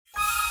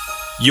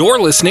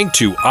You're listening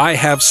to I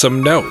Have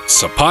Some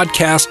Notes, a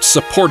podcast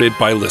supported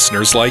by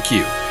listeners like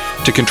you.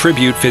 To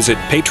contribute, visit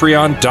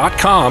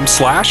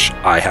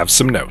patreon.com/I Have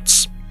Some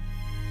Notes.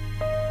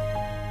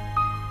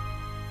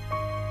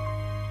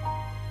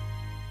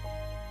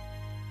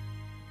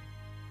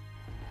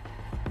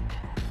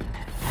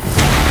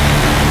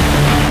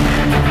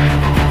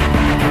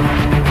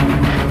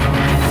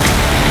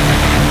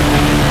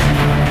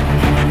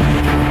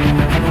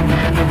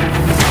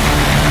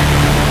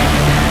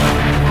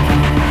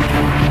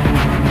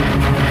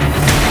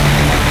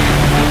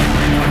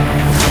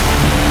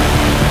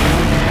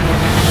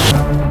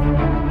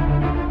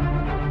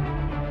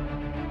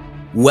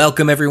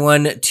 Welcome,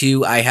 everyone,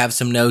 to I Have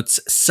Some Notes,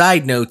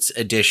 Side Notes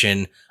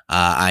edition.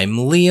 I'm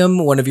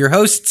Liam, one of your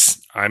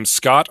hosts. I'm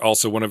Scott,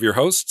 also one of your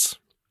hosts.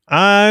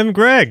 I'm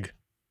Greg,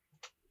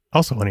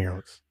 also one of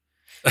your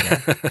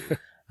hosts.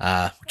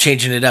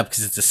 Changing it up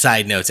because it's a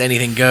Side Notes.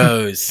 Anything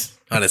goes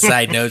on a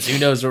Side Notes. Who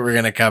knows what we're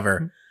going to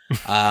cover?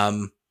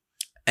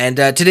 And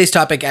today's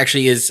topic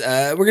actually is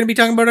we're going to be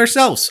talking about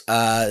ourselves,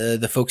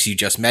 the folks you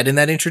just met in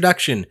that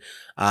introduction.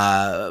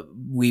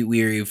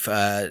 We've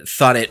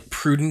thought it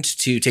prudent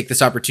to take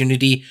this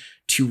opportunity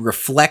to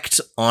reflect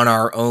on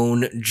our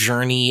own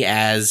journey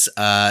as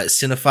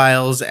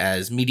cinephiles,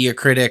 as media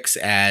critics,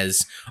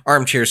 as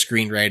armchair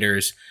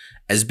screenwriters,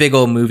 as big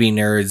old movie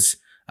nerds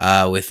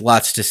with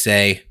lots to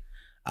say,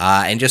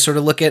 and just sort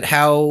of look at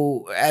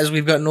how, as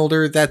we've gotten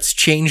older, that's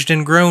changed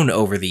and grown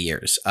over the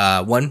years.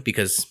 One,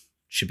 because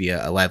should be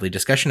a lively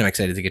discussion. I'm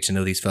excited to get to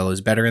know these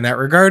fellows better in that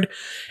regard.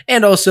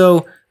 And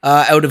also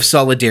out of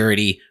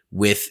solidarity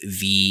with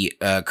the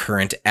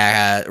current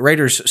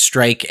writers'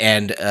 strike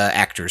and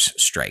actors'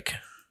 strike.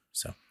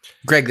 So,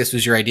 Greg, this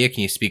was your idea.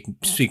 Can you speak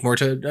more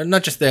to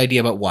not just the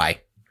idea, but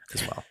why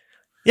as well?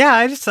 Yeah,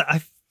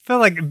 I feel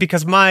like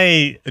because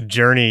my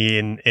journey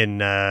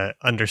in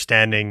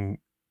understanding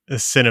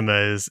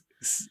cinema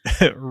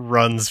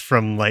runs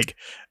from like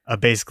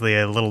basically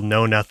a little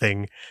know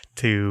nothing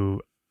to,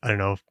 I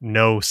don't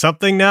know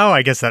something now.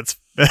 I guess that's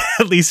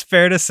at least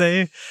fair to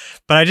say.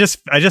 But I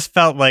just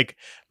felt like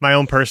my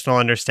own personal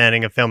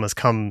understanding of film has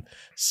come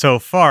so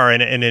far,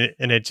 and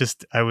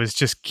I was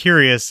just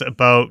curious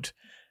about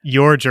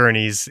your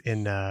journeys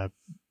in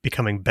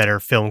becoming better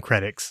film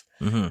critics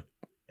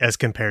as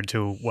compared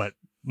to what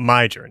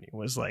my journey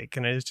was like,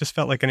 and it just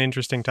felt like an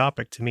interesting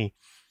topic to me.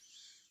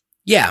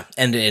 Yeah,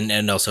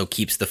 and also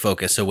keeps the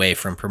focus away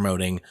from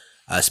promoting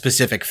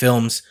specific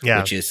films,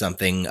 which is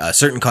something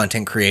certain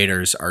content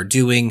creators are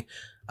doing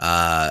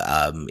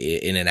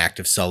in an act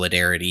of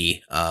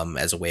solidarity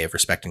as a way of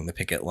respecting the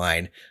picket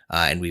line.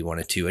 And we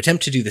wanted to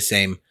attempt to do the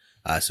same.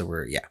 So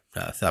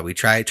thought we'd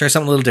try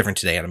something a little different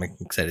today, and I'm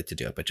excited to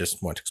do it. But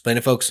just want to explain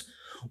to folks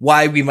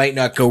why we might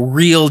not go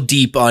real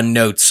deep on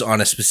notes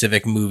on a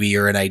specific movie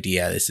or an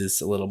idea. This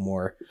is a little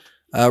more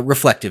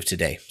reflective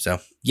today. So,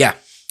 yeah.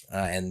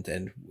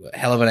 And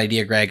hell of an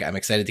idea, Greg. I'm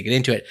excited to get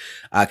into it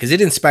because it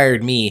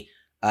inspired me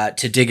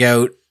to dig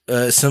out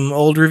some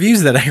old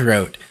reviews that I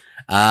wrote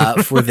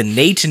for the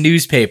NAIT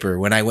newspaper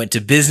when I went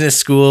to business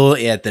school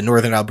at the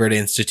Northern Alberta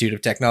Institute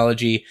of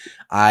Technology.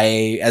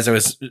 As I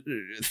was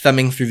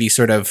thumbing through these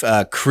sort of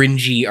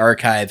cringy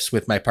archives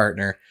with my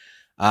partner,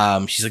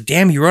 she's like,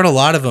 "Damn, you wrote a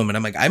lot of them." And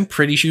I'm like, "I'm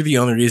pretty sure the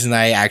only reason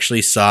I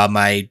actually saw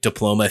my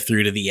diploma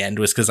through to the end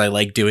was because I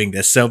like doing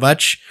this so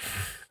much.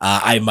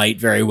 I might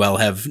very well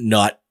have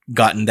not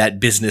gotten that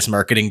business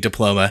marketing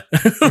diploma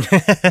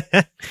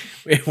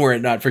were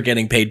it not for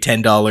getting paid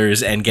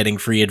 $10 and getting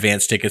free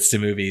advance tickets to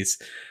movies,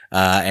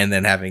 and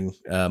then having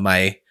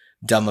my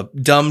dumb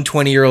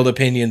 20-year-old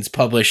opinions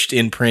published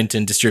in print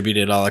and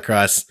distributed all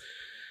across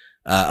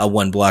a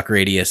 1-block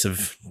radius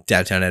of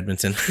downtown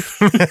Edmonton."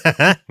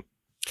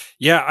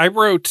 Yeah, I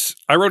wrote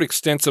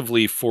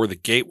extensively for the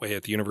Gateway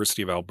at the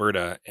University of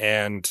Alberta,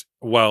 and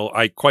while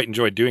I quite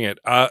enjoyed doing it,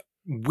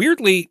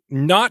 weirdly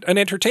not an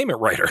entertainment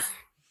writer.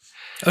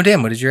 Oh,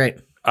 damn. What did you write?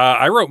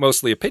 I wrote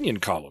mostly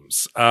opinion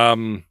columns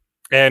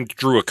and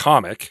drew a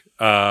comic.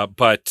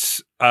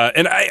 But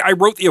I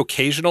wrote the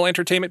occasional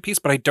entertainment piece,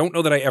 but I don't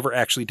know that I ever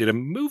actually did a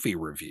movie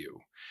review.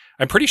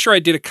 I'm pretty sure I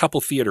did a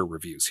couple theater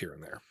reviews here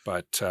and there,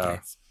 but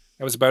that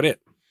was about it.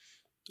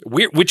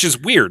 Weird, which is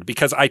weird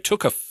because I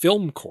took a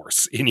film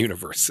course in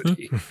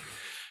university.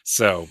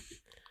 So,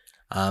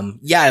 I'm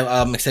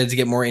excited to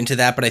get more into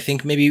that, but I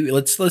think maybe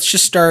let's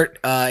just start.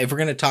 If we're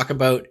going to talk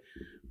about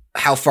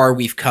how far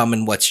we've come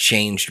and what's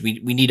changed,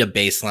 we need a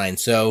baseline.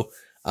 So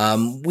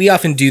we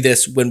often do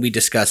this when we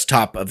discuss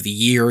top of the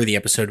year, the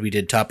episode we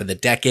did top of the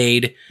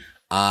decade.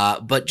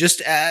 But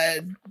just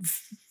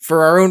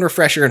for our own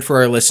refresher and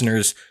for our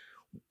listeners,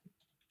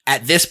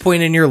 at this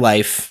point in your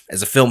life,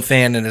 as a film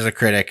fan and as a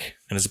critic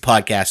and as a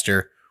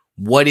podcaster,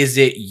 what is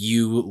it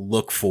you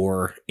look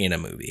for in a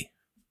movie?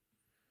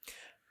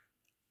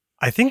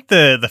 I think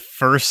the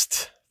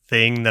first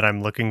thing that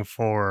I'm looking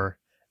for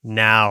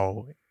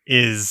now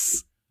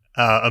is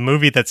a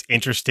movie that's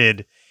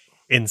interested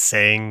in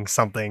saying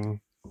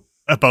something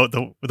about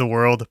the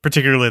world,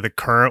 particularly the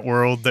current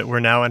world that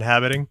we're now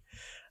inhabiting.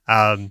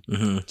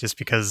 Just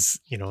because,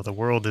 the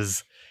world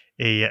is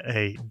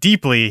a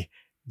deeply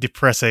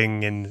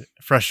depressing and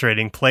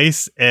frustrating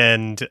place,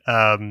 and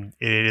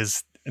it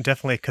is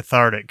definitely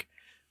cathartic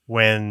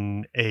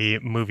when a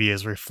movie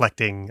is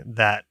reflecting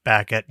that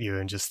back at you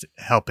and just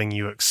helping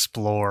you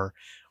explore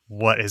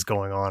what is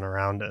going on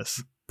around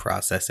us.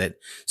 Process it.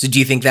 So do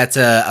you think that's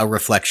a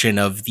reflection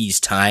of these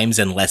times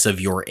and less of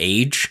your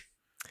age?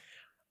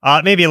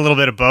 Maybe a little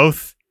bit of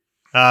both.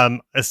 I'm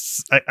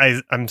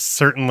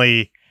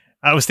certainly...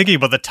 I was thinking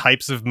about the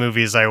types of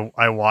movies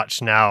I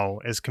watch now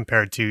as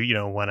compared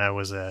to, when I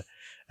was a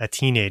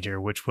teenager,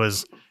 which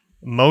was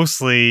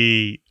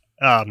mostly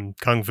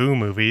kung fu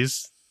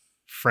movies.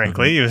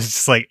 Frankly, it was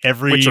just like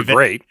which are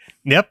great.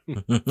 Yep,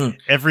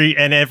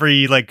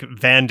 every like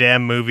Van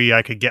Damme movie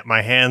I could get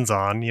my hands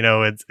on.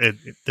 It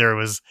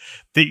was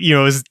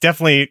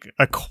definitely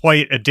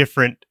quite a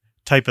different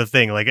type of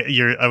thing. Like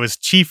I was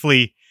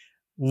chiefly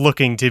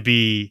looking to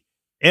be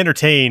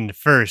entertained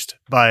first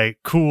by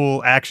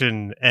cool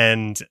action,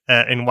 and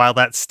while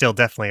that's still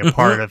definitely a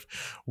part of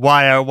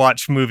why I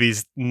watch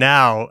movies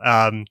now,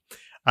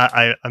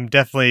 I'm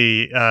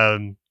definitely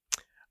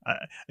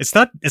it's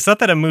not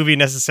that a movie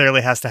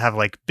necessarily has to have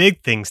like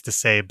big things to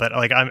say, but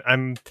like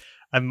I'm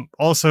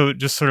also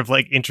just sort of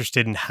like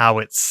interested in how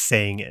it's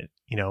saying it.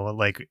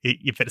 Like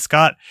if it's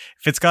got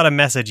a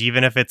message,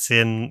 even if it's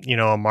in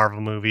a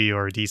Marvel movie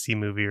or a DC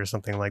movie or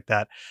something like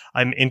that,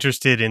 I'm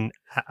interested in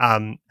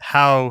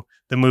how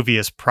the movie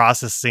is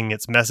processing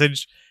its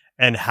message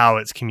and how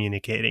it's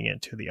communicating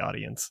it to the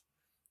audience.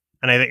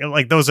 And I think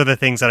like those are the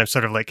things that I'm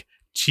sort of like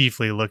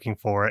chiefly looking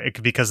for,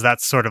 because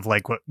that's sort of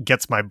like what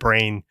gets my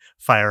brain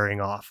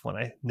firing off when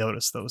I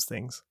notice those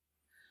things.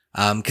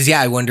 Because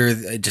I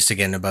wonder just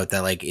again about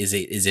that. Like, is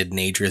it an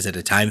age or is it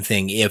a time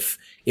thing? If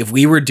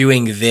we were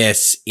doing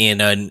this in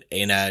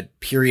a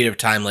period of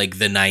time like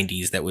the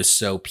 90s that was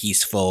so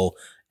peaceful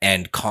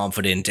and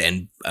confident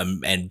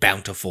and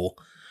bountiful,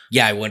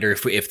 I wonder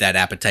if that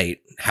appetite,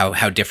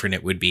 how different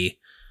it would be.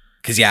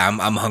 Because I'm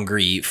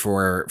hungry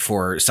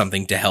for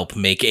something to help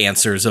make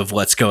answers of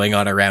what's going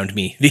on around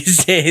me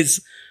these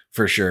days,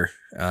 for sure.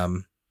 I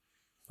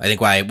think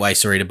why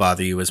Sorry to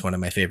Bother You was one of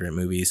my favorite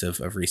movies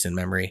of recent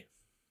memory.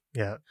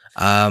 Yeah.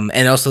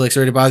 And also like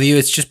Sorry to Bother You,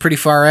 it's just pretty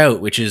far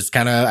out, which is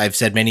kind of, I've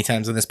said many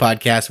times on this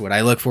podcast, what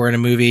I look for in a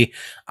movie.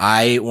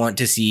 I want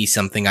to see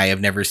something I have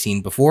never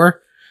seen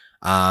before.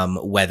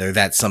 Whether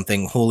that's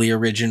something wholly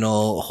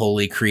original,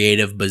 wholly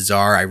creative,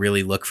 bizarre. I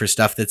really look for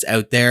stuff that's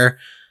out there.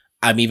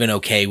 I'm even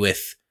okay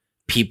with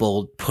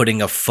people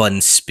putting a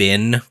fun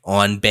spin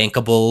on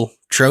bankable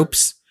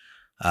tropes.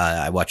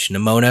 I watched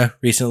Nimona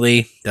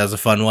recently. That was a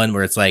fun one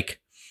where it's like,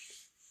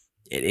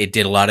 it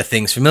did a lot of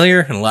things familiar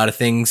and a lot of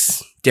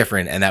things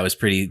different. And that was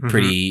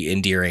pretty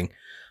endearing.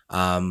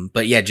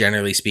 But yeah,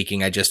 generally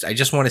speaking, I just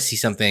want to see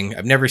something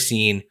I've never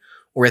seen,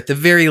 or at the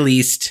very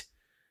least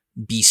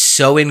be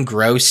so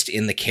engrossed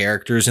in the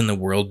characters and the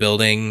world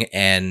building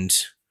and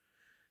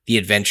the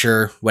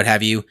adventure, what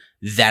have you,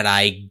 that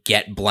I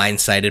get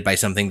blindsided by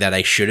something that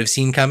I should have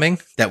seen coming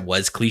that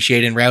was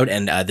cliched en route.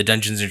 And the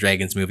Dungeons and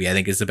Dragons movie, I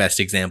think, is the best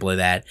example of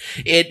that.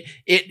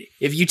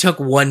 If you took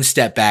one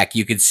step back,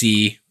 you could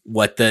see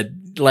what the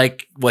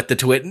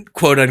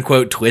quote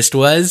unquote twist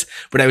was,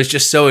 but I was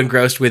just so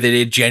engrossed with it.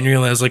 It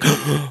genuinely, I was like,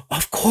 oh,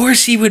 of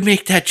course he would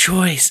make that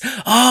choice.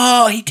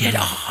 Oh, he did.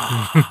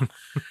 Oh.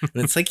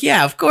 And it's like,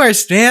 yeah, of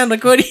course, man.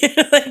 Like, what do you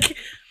like?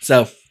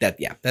 So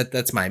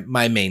that's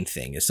my main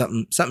thing is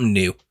something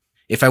new.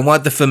 If I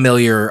want the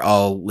familiar,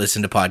 I'll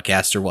listen to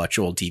podcasts or watch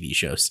old TV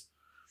shows.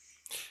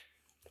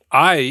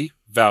 I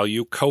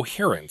value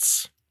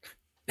coherence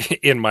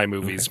in my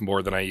movies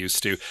more than I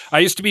used to. I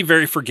used to be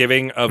very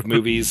forgiving of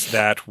movies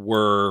that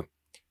were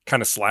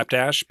kind of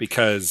slapdash,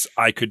 because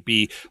I could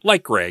be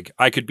like Greg.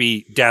 I could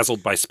be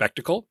dazzled by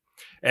spectacle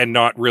and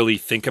not really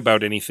think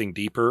about anything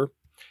deeper.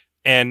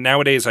 And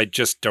nowadays I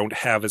just don't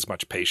have as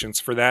much patience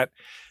for that.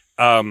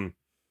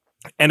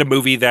 And a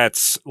movie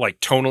that's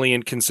like tonally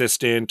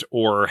inconsistent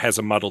or has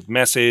a muddled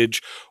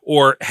message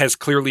or has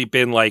clearly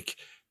been like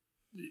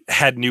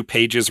had new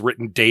pages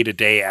written day to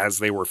day as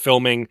they were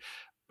filming.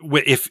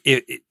 If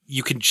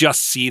you can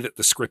just see that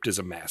the script is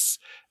a mess.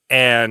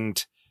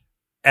 And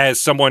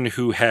as someone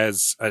who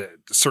has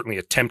certainly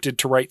attempted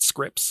to write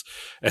scripts,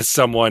 as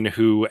someone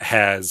who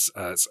has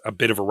a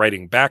bit of a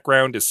writing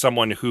background, as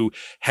someone who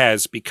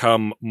has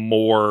become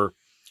more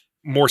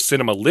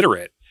cinema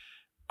literate,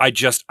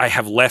 I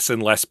have less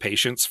and less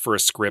patience for a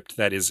script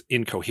that is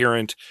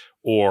incoherent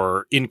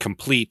or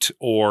incomplete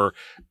or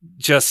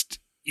just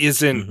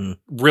isn't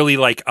really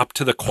like up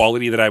to the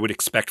quality that I would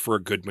expect for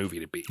a good movie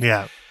to be.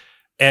 Yeah.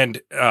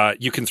 And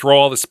you can throw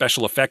all the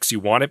special effects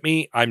you want at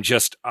me. I'm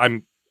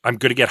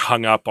going to get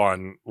hung up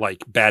on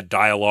like bad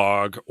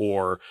dialogue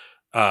or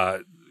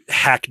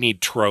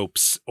hackneyed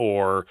tropes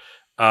or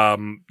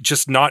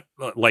just not,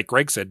 like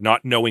Greg said,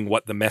 not knowing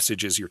what the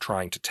message is you're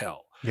trying to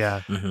tell.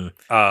 Yeah.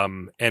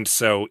 And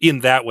so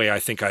in that way, I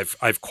think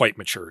I've quite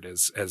matured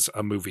as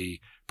a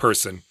movie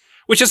person,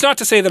 which is not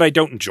to say that I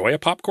don't enjoy a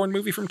popcorn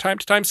movie from time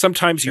to time.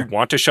 Sometimes you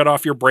want to shut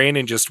off your brain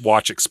and just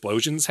watch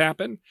explosions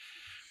happen.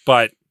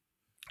 But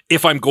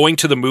if I'm going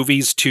to the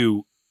movies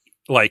to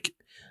like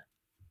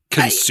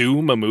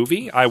consume a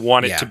movie, I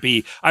want it to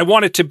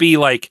be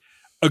like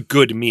a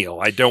good meal.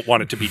 I don't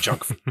want it to be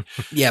junk food.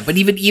 Yeah, but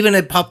even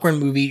a popcorn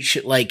movie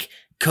should like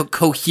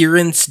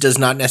coherence does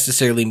not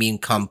necessarily mean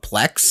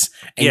complex.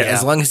 And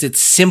as long as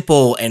it's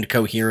simple and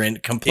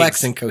coherent,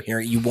 complex and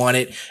coherent, you want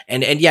it.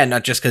 And yeah,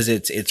 not just because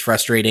it's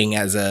frustrating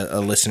as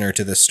a listener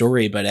to the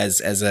story, but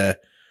as an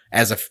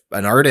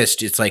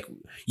artist, it's like,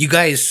 you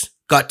guys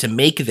got to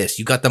make this.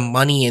 You got the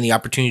money and the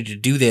opportunity to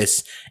do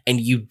this,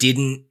 and you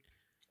didn't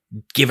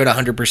give it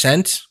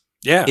 100%.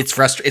 Yeah.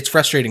 It's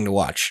frustrating to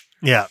watch.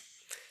 Yeah.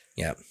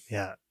 Yeah.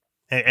 Yeah.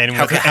 And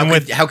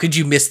how could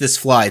you miss this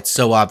flaw? It's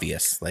so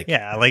obvious. Like,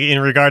 yeah, like in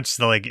regards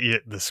to like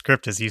the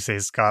script, as you say,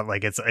 Scott,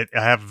 like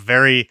I have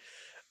very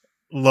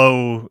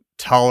low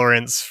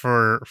tolerance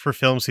for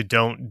films who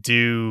don't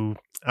do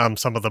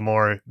some of the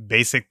more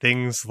basic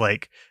things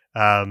like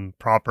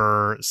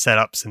proper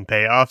setups and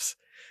payoffs.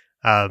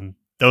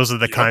 Those are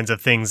the kinds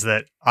of things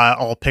that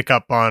I'll pick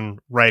up on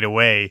right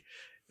away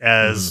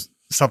as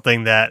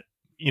something that,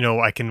 you know,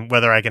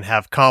 whether I can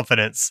have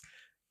confidence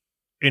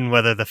in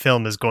whether the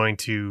film is going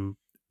to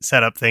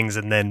set up things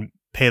and then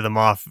pay them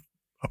off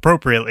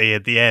appropriately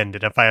at the end.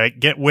 And if I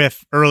get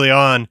whiff early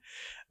on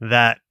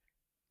that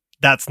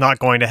that's not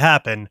going to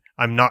happen,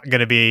 I'm not going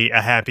to be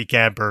a happy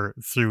camper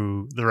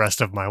through the rest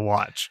of my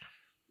watch.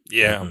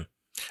 Yeah.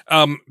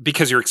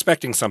 Because you're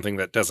expecting something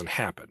that doesn't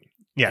happen.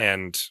 Yeah.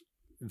 And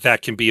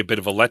that can be a bit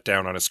of a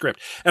letdown on a script.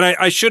 And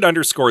I should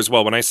underscore as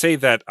well, when I say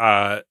that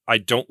I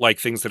don't like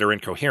things that are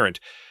incoherent,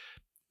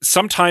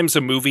 sometimes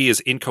a movie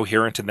is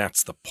incoherent and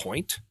that's the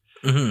point.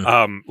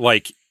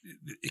 Like,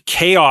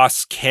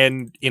 chaos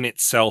can in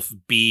itself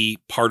be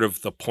part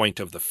of the point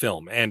of the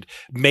film and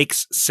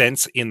makes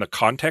sense in the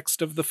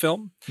context of the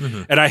film.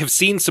 And I have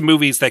seen some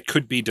movies that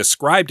could be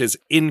described as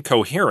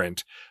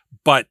incoherent,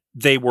 but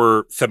they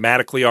were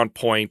thematically on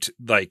point.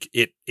 Like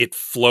it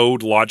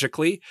flowed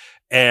logically,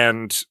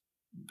 and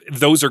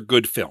those are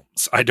good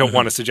films. I don't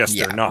want to suggest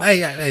they're not.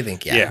 I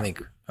think I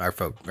think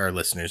our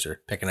listeners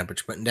are picking up what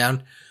you're putting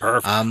down.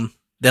 Perfect.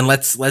 Then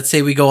let's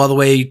say we go all the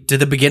way to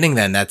the beginning.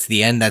 Then that's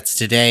the end. That's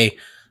today.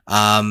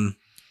 When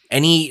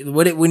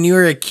you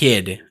were a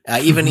kid,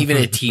 even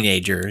a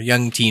teenager,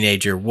 young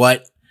teenager,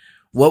 what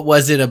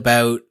was it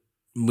about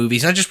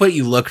movies? Not just what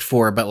you looked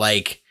for, but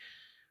like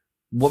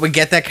what would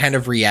get that kind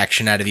of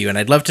reaction out of you? And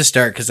I'd love to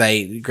start because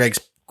Greg's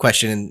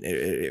question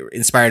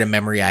inspired a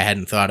memory I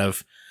hadn't thought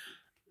of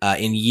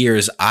in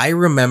years. I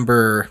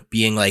remember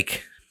being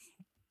like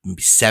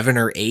 7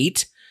 or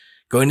 8,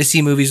 going to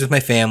see movies with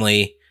my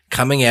family,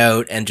 coming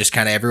out, and just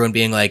kind of everyone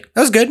being like,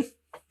 "That was good.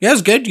 Yeah, it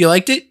was good. You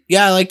liked it?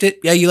 Yeah, I liked it.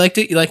 Yeah, you liked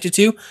it? You liked it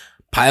too?"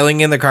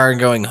 Piling in the car and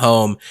going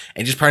home,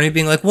 and just part of me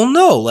being like, well,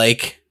 no,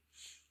 like,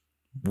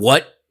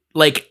 what?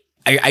 Like,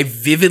 I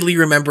vividly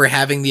remember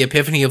having the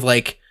epiphany of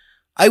like,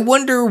 I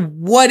wonder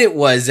what it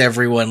was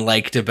everyone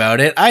liked about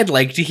it. I'd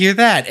like to hear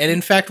that. And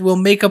in fact, we'll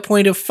make a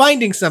point of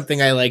finding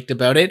something I liked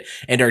about it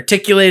and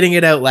articulating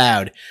it out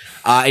loud.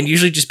 And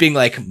usually just being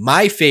like,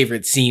 my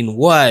favorite scene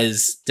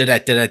was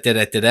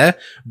da-da-da-da-da-da-da.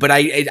 But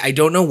I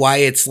don't know why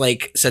it's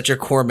like such a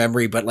core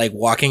memory, but like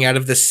walking out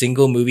of the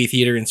single movie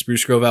theater in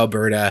Spruce Grove,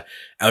 Alberta,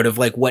 out of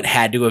like what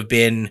had to have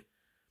been,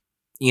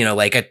 you know,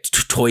 like a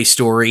Toy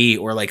Story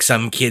or like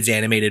some kids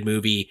animated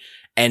movie,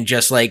 and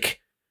just like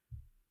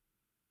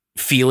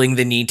feeling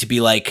the need to be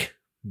like,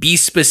 be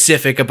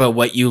specific about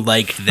what you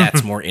liked.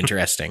 That's more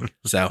interesting.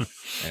 So, all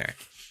right.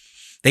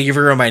 Thank you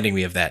for reminding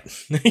me of that.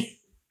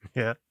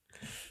 Yeah.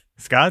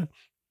 Scott?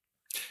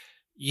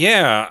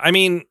 Yeah. I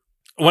mean,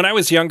 when I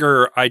was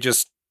younger, I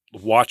just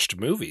watched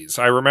movies.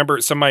 I remember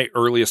some of my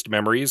earliest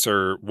memories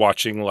are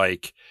watching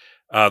like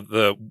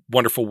The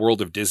Wonderful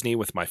World of Disney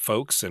with my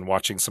folks and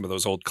watching some of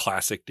those old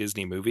classic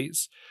Disney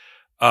movies.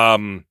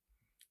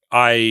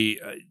 I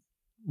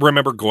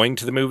remember going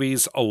to the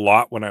movies a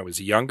lot when I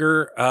was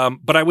younger,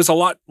 but I was a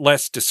lot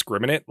less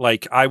discriminate.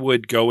 Like I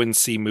would go and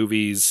see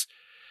movies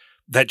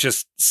that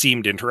just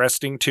seemed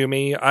interesting to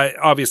me.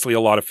 Obviously a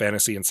lot of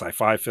fantasy and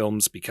sci-fi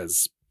films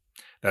because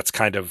that's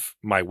kind of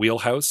my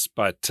wheelhouse,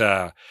 but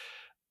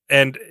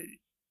and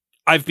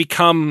I've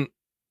become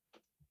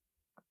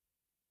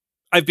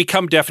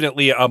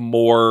definitely a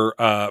more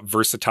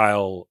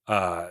versatile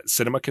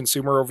cinema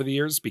consumer over the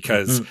years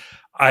because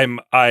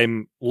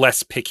I'm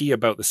less picky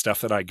about the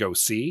stuff that I go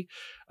see,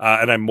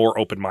 and I'm more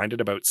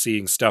open-minded about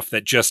seeing stuff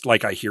that just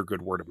like I hear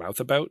good word of mouth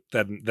about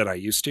than I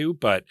used to.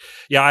 But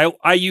yeah,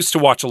 I used to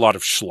watch a lot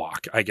of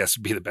schlock, I guess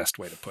would be the best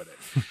way to put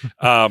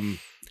it.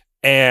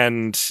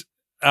 And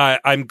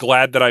I'm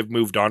glad that I've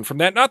moved on from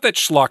that. Not that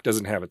schlock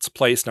doesn't have its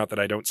place, not that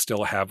I don't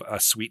still have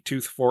a sweet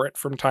tooth for it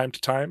from time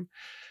to time.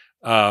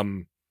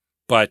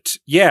 But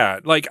yeah,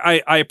 like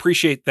I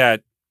appreciate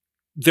that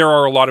there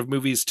are a lot of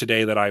movies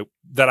today that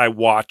I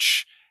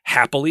watch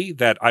happily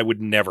that I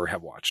would never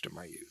have watched in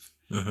my youth.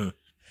 Mm-hmm.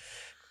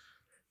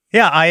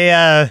 Yeah,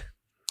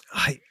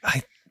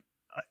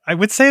 I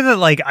would say that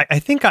like I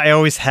think I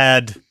always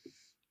had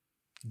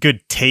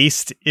good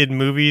taste in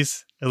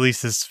movies, at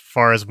least as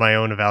far as my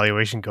own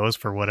evaluation goes,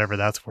 for whatever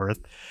that's worth.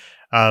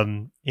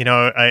 You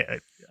know, I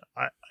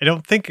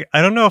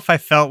don't know if I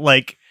felt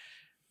like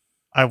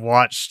I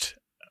watched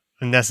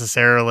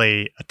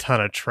necessarily a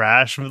ton of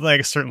trash,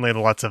 like certainly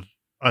lots of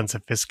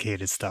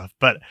unsophisticated stuff,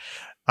 but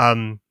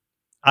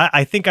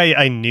I think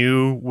I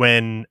knew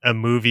when a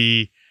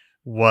movie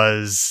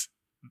was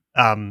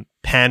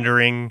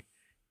pandering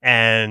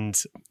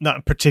and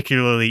not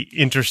particularly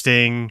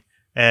interesting,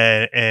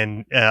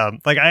 and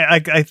like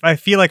I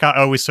feel like I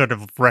always sort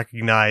of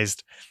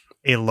recognized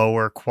a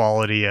lower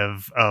quality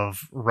of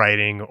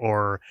writing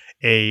or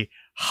a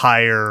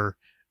higher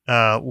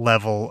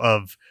level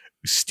of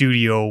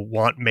studio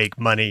want make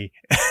money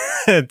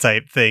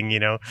type thing, you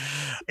know.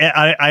 And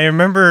I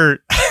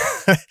remember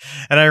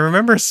and I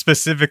remember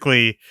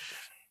specifically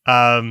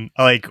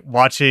like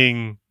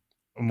watching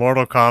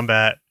Mortal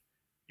Kombat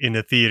in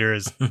the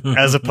theaters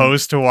as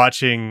opposed to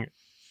watching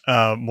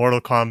Mortal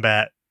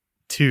Kombat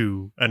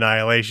 2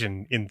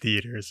 Annihilation in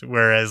theaters,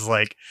 whereas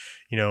like,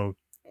 you know,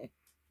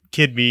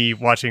 kid me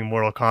watching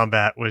Mortal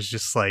Kombat was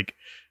just like,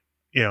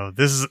 you know,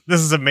 this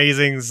is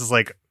amazing. This is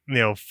like, you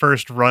know,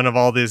 first run of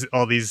all this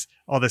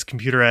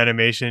computer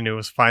animation. It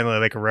was finally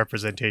like a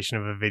representation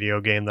of a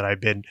video game that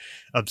I've been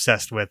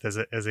obsessed with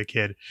as a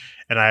kid,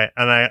 and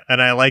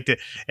I liked it.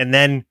 And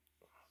then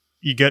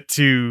you get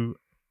to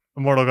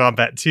Mortal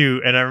Kombat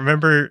 2, and I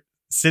remember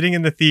sitting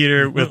in the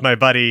theater with my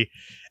buddy,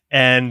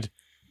 and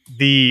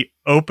the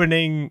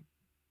opening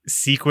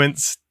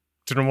sequence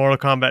to the Mortal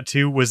Kombat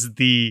 2 was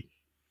the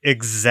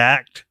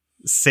exact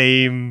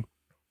same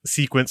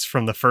sequence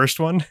from the first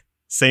one.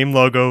 Same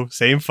logo,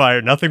 same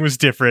fire, nothing was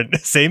different,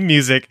 same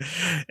music.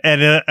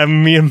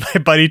 And me and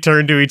my buddy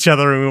turned to each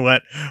other and we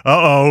went,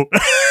 uh-oh.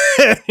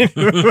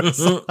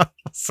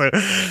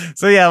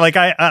 So yeah, like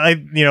I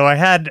you know, I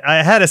had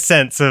a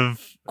sense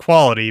of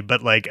quality,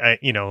 but like I,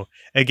 you know,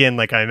 again,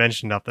 like I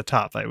mentioned off the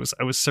top, I was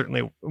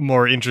certainly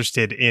more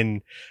interested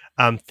in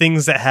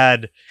things that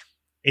had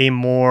a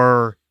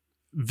more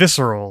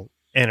visceral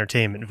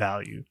entertainment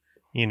value,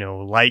 you know,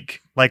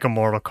 like a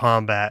Mortal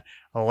Kombat,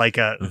 like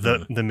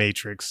the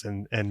Matrix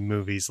and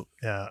movies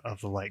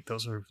of the like.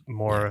 Those are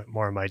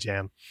more my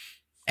jam.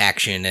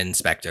 Action and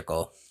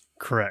spectacle.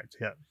 Correct.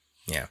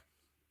 Yeah.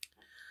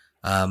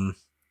 Yeah.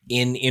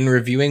 In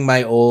reviewing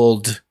my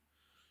old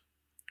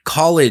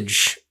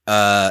college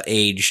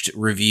aged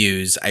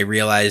reviews, I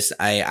realized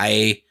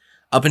I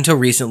up until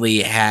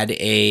recently had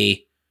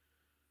a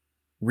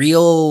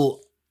real.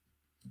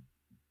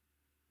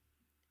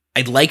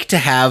 I'd like to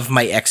have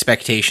my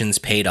expectations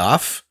paid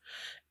off.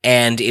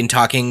 And in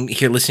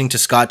listening to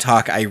Scott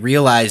talk, I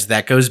realized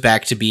that goes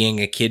back to being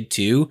a kid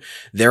too.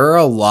 There are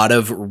a lot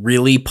of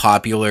really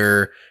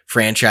popular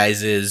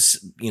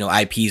franchises, you know,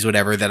 IPs,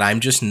 whatever, that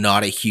I'm just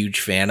not a huge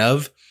fan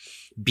of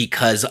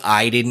because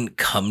I didn't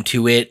come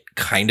to it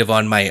kind of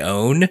on my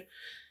own.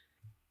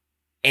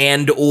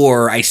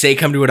 Or I say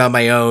come to it on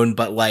my own,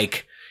 but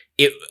like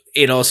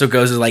it also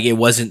goes as like it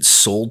wasn't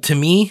sold to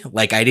me.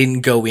 Like I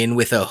didn't go in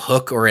with a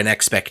hook or an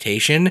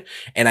expectation.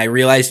 And I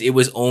realized it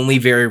was only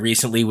very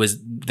recently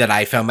that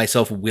I found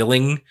myself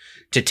willing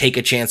to take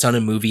a chance on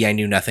a movie I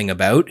knew nothing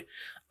about.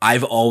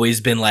 I've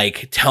always been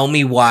like, tell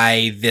me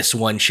why this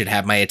one should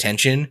have my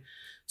attention.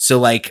 So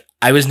like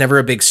I was never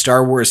a big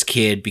Star Wars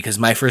kid because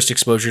my first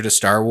exposure to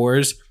Star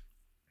Wars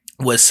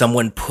was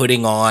someone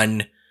putting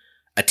on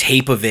a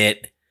tape of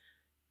it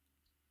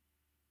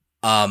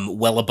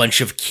while a bunch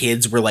of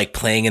kids were like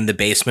playing in the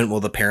basement while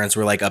the parents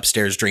were like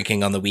upstairs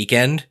drinking on the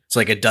weekend. It's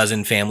like a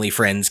dozen family,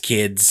 friends,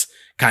 kids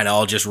kind of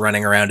all just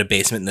running around a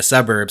basement in the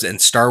suburbs,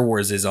 and Star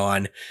Wars is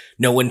on.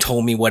 No one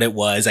told me what it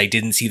was. I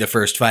didn't see the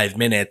first 5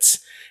 minutes,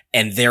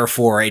 and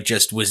therefore it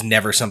just was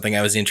never something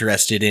I was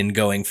interested in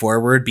going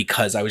forward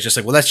because I was just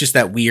like, well, that's just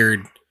that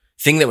weird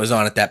thing that was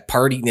on at that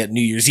party, that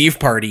New Year's Eve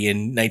party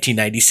in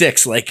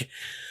 1996, like,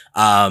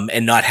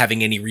 and not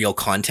having any real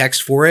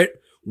context for it.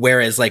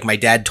 Whereas like my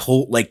dad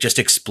just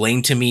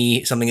explained to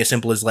me something as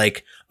simple as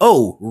like,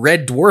 oh,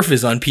 Red Dwarf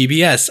is on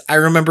PBS. I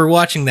remember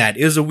watching that.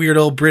 It was a weird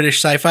old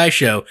British sci-fi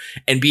show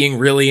and being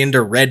really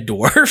into Red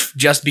Dwarf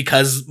just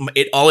because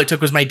all it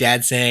took was my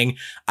dad saying,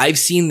 I've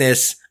seen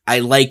this. I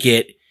like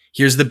it.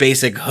 Here's the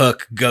basic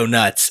hook. Go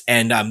nuts.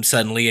 And I'm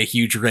suddenly a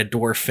huge Red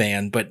Dwarf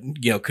fan, but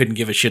you know, couldn't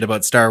give a shit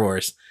about Star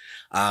Wars.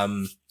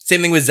 Same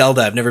thing with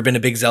Zelda. I've never been a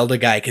big Zelda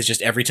guy because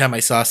just every time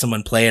I saw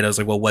someone play it, I was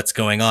like, well, what's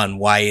going on?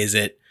 Why is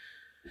it?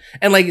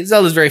 And like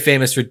Zelda's very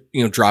famous for,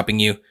 you know, dropping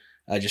you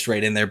just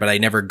right in there, but I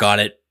never got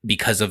it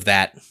because of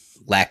that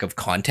lack of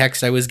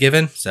context I was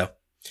given. So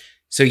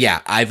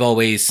yeah, I've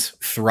always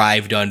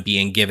thrived on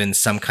being given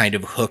some kind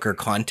of hook or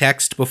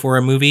context before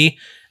a movie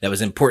that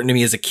was important to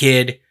me as a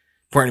kid,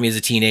 important to me as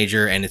a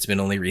teenager, and it's been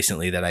only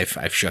recently that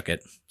I've shook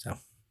it. So,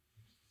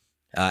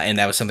 and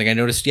that was something I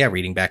noticed,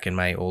 reading back in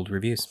my old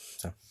reviews.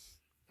 So,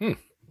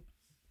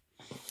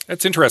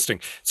 That's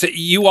interesting. So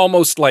you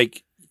almost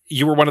like.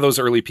 You were one of those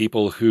early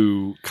people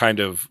who kind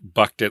of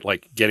bucked it,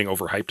 like getting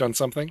overhyped on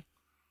something?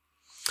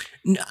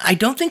 I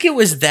don't think it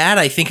was that.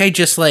 I think I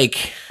just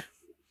like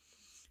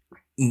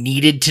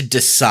needed to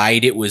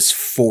decide it was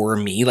for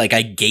me. Like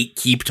I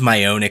gatekeeped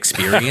my own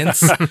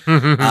experience.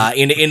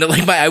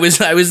 I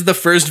was the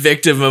first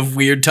victim of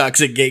weird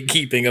toxic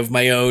gatekeeping of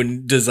my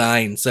own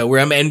design. So where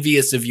I'm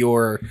envious of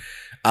your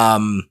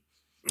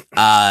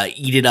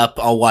eat it up,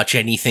 I'll watch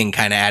anything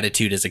kind of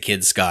attitude as a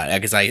kid, Scott,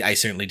 because I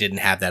certainly didn't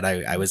have that.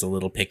 I was a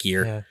little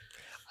pickier. Yeah.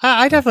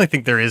 I definitely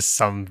think there's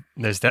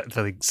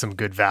definitely some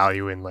good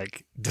value in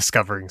like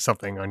discovering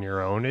something on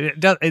your own. It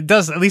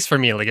does at least for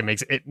me. Like it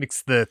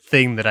makes the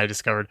thing that I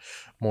discovered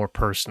more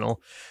personal.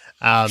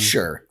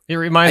 Sure, it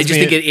reminds me. I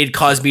just think it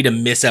caused me to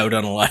miss out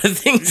on a lot of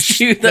things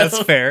too. Though.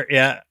 That's fair.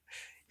 Yeah.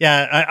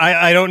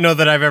 I don't know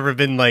that I've ever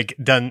been like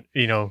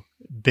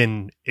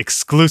been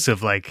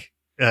exclusive, like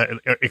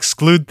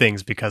exclude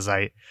things because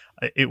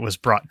it was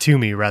brought to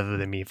me rather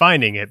than me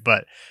finding it,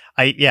 but.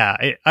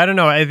 I don't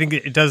know. I think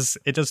it does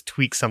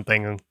tweak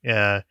something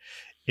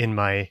in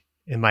my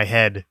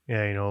head.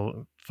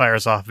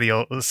 Fires off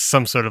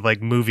some sort of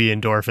like movie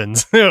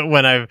endorphins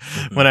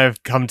when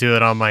I've come to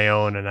it on my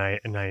own, and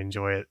I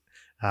enjoy it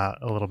a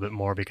little bit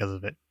more because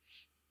of it.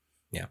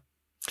 Yeah,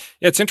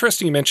 it's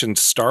interesting you mentioned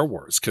Star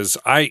Wars because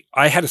I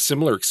had a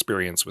similar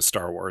experience with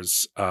Star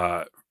Wars.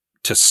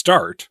 To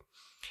start,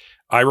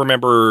 I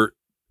remember.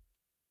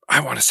 I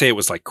want to say it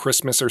was like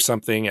Christmas or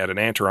something at an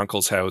aunt or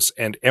uncle's house,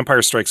 and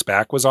Empire Strikes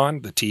Back was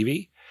on the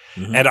TV.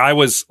 Mm-hmm. And I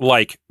was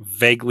like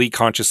vaguely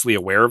consciously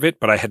aware of it,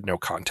 but I had no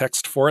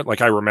context for it. Like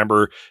I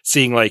remember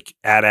seeing like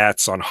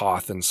AT-ATs on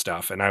Hoth and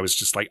stuff. And I was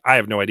just like, I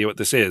have no idea what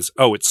this is.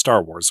 Oh, it's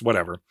Star Wars,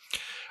 whatever.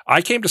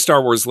 I came to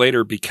Star Wars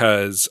later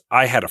because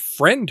I had a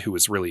friend who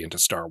was really into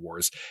Star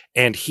Wars,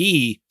 and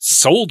he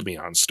sold me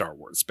on Star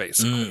Wars,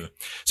 basically.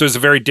 So it was a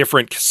very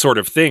different sort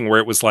of thing where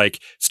it was like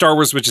Star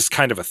Wars was just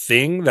kind of a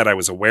thing that I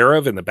was aware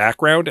of in the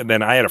background. And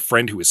then I had a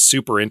friend who was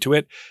super into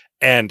it,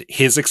 and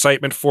his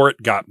excitement for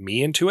it got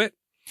me into it.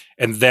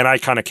 And then I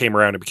kind of came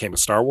around and became a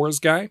Star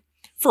Wars guy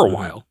for a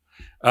while.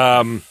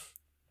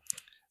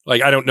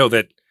 Like, I don't know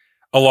that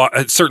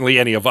certainly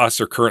any of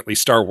us are currently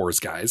Star Wars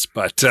guys,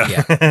 but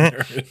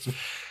that's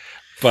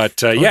Red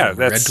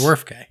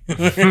Dwarf guy.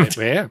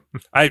 Yeah,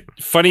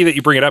 funny that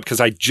you bring it up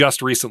because I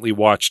just recently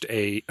watched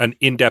an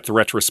in-depth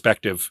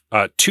retrospective,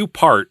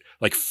 2-part,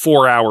 like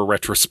 4-hour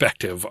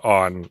retrospective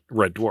on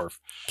Red Dwarf.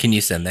 Can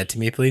you send that to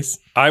me, please?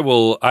 I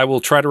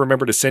will try to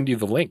remember to send you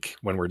the link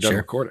when we're done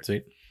recording.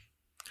 Sweet.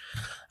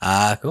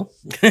 Cool.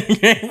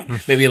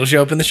 Maybe it'll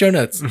show up in the show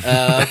notes.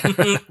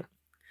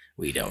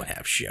 We don't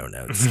have show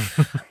notes.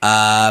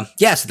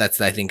 So that's,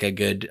 I think, a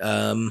good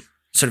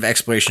sort of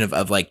exploration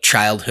of like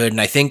childhood.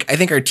 And I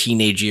think our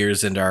teenage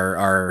years and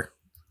our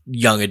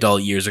young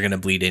adult years are going to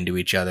bleed into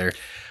each other.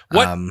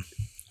 I'm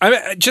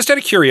just out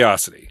of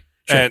curiosity,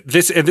 sure. and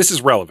this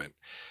is relevant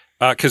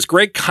because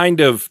Greg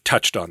kind of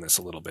touched on this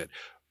a little bit.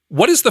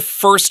 What is the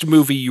first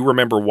movie you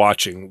remember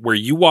watching where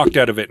you walked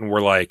out of it and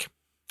were like,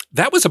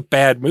 that was a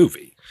bad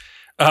movie?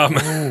 That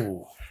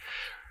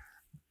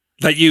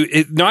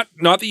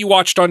not that you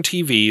watched on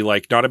TV,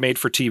 like not a made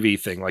for TV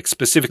thing, like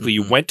specifically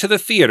you went to the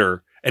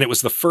theater and it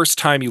was the first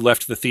time you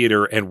left the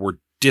theater and were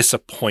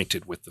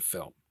disappointed with the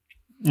film.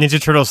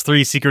 Ninja Turtles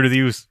 3 Secret of the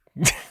Ooze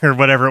or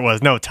whatever it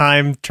was. No,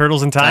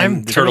 Turtles in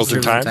Time. Turtles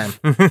in Time.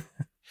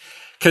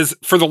 Because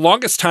for the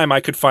longest time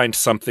I could find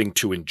something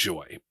to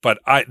enjoy, but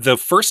the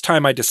first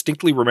time I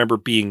distinctly remember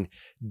being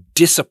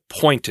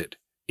disappointed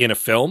in a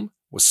film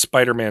was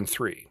Spider-Man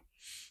 3.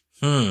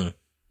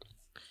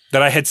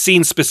 That I had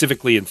seen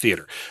specifically in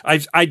theater.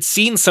 I'd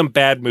seen some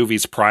bad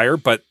movies prior,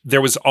 but there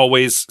was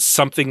always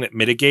something that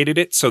mitigated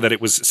it so that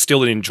it was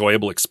still an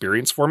enjoyable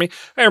experience for me.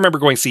 I remember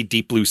going to see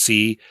Deep Blue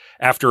Sea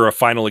after a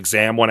final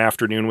exam one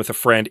afternoon with a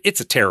friend.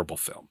 It's a terrible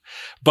film,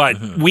 but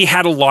we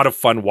had a lot of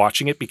fun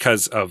watching it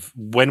because of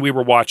when we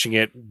were watching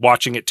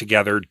it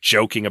together,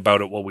 joking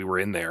about it while we were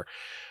in there.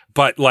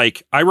 But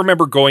like, I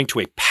remember going to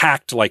a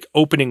packed like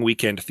opening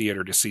weekend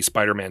theater to see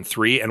Spider-Man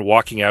 3 and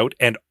walking out,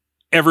 and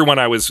everyone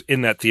I was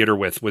in that theater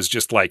with was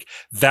just like,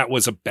 that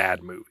was a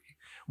bad movie.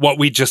 What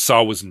we just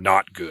saw was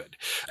not good.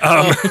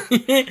 I'm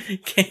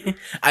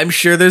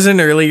sure there's an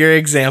earlier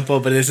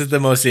example, but this is the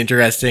most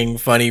interesting,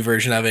 funny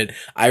version of it.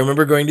 I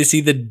remember going to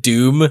see the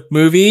Doom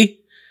movie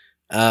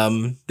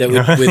with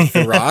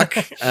The Rock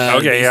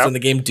based on the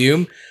game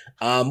Doom.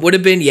 Would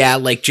have been,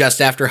 like just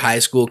after high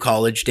school,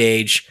 college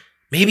stage.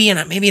 Maybe in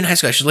high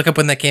school. I should look up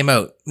when that came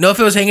out. No, if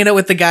it was hanging out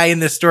with the guy in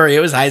this story,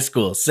 it was high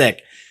school.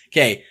 Sick.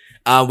 Okay.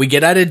 We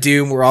get out of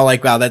Doom. We're all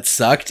like, wow, that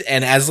sucked.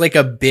 And as like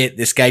a bit,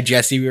 this guy,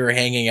 Jesse, we were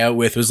hanging out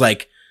with was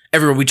like,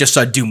 everyone, we just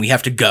saw Doom. We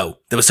have to go.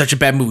 That was such a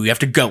bad movie. We have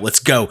to go. Let's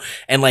go.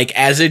 And like,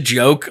 as a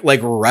joke,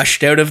 like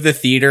rushed out of the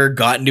theater,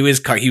 got into his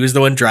car. He was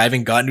the one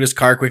driving, got into his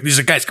car quickly. He's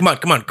like, guys, come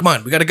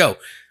on. We got to go.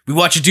 We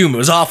watched Doom. It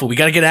was awful. We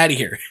got to get out of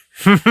here.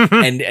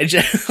 And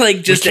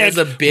just as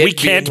a bit, we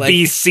can't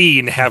be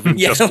seen having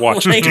just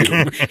watched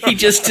Doom. He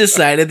just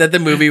decided that the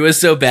movie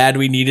was so bad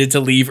we needed to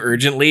leave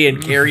urgently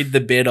and carried the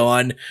bit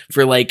on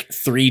for like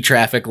 3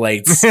 traffic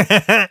lights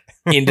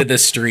into the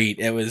street.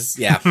 It was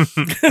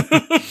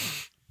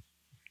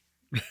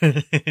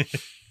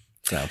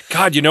So,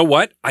 God, you know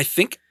what? I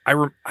think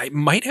I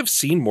might have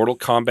seen Mortal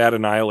Kombat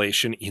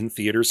Annihilation in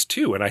theaters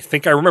too, and I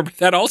think I remember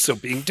that also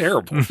being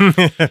terrible.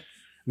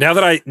 Now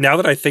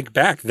that I think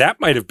back, that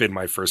might have been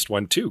my first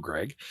one too,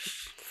 Greg.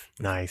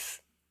 Nice.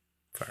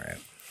 All right.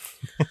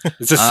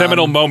 It's a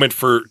seminal moment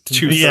for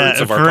 2/3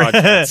 of our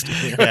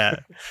podcast. Yeah.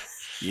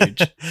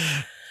 Huge.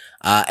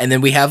 And then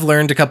we have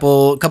learned a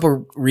couple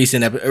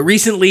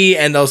recently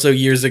and also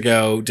years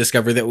ago,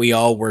 discovered that we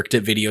all worked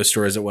at video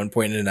stores at one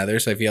point or another.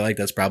 So I feel like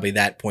that's probably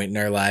that point in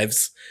our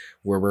lives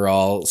where we're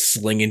all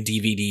slinging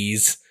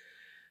DVDs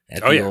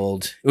at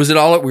old. Was it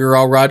all? We were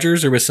all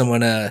Rogers, or was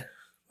someone a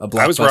Blockbuster?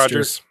 I was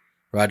Rogers.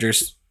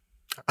 Rogers.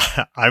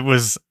 I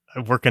was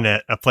working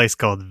at a place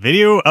called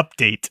Video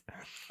Update.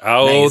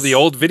 Oh, nice. The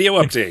old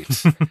Video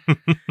Update.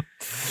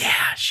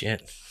 Yeah,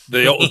 shit.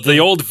 The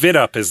old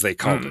VidUp, as they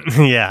called it.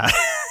 Yeah.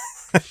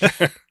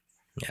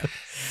 Yeah.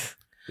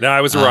 No, I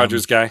was a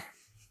Rogers guy.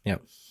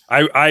 Yep.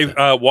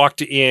 I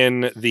walked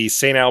in the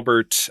St.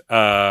 Albert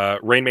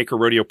Rainmaker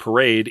Rodeo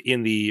Parade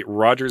in the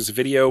Rogers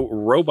Video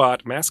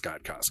robot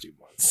mascot costume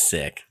once.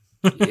 Sick.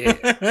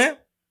 Yeah.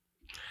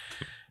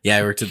 Yeah,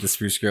 I worked at the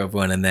Spruce Grove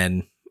one and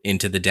then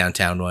into the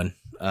downtown one,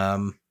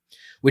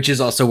 which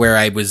is also where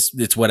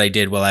it's what I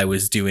did while I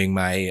was doing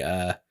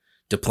my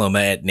diploma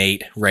at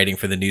NAIT, writing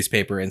for the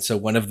newspaper. And so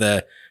one of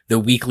the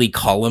weekly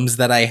columns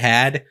that I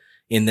had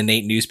in the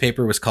NAIT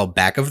newspaper was called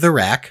Back of the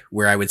Rack,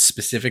 where I would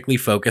specifically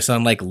focus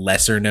on like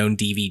lesser known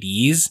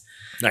DVDs.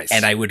 Nice.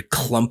 And I would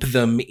clump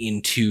them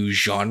into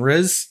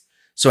genres.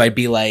 So I'd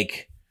be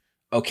like,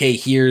 okay,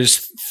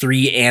 here's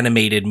 3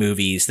 animated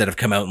movies that have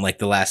come out in like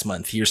the last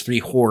month. Here's 3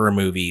 horror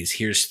movies.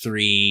 Here's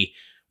 3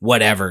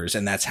 whatevers.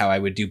 And that's how I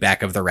would do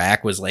Back of the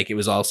Rack. Was like, it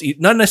was also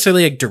not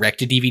necessarily like direct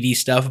to DVD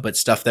stuff, but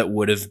stuff that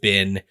would have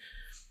been,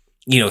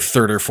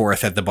 3rd or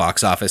 4th at the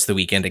box office the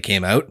weekend it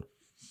came out.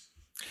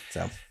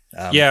 So,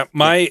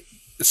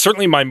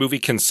 certainly my movie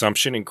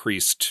consumption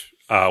increased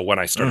when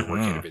I started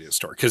working at a video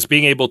store, because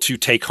being able to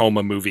take home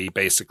a movie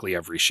basically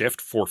every shift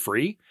for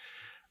free,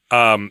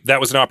 that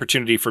was an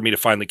opportunity for me to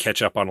finally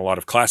catch up on a lot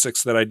of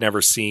classics that I'd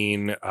never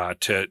seen,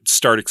 to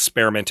start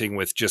experimenting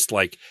with just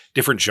like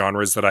different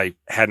genres that I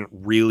hadn't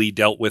really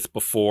dealt with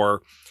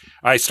before.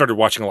 I started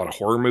watching a lot of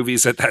horror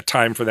movies at that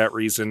time for that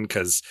reason,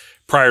 because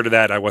prior to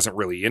that, I wasn't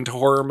really into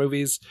horror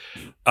movies.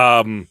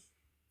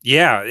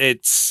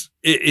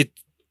 It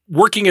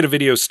working at a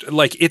video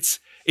like it's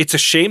a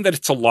shame that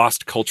it's a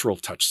lost cultural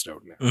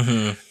touchstone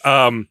now,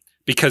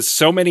 because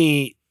so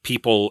many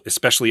people,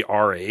 especially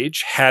our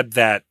age, had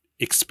that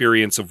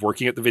experience of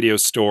working at the video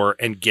store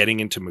and getting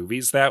into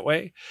movies that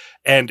way.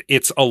 And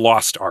it's a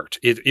lost art.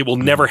 It will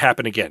never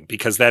happen again,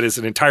 because that is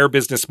an entire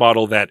business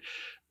model that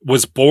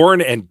was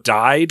born and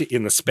died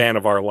in the span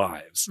of our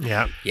lives.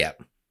 Yeah. Yeah.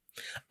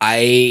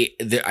 I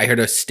heard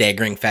a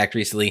staggering fact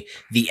recently.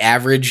 The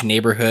average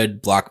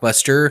neighborhood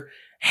Blockbuster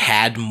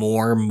had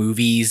more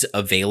movies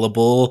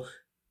available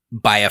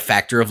by a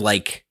factor of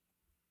like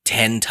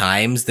 10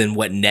 times than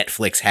what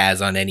Netflix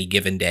has on any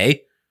given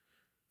day.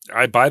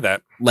 I buy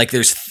that. Like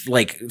there's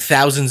like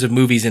thousands of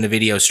movies in a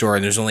video store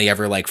and there's only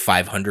ever like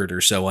 500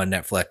 or so on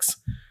Netflix.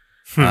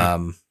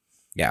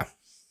 Yeah.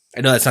 I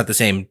know that's not the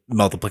same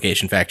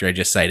multiplication factor I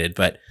just cited,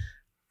 but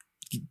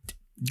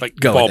like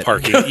go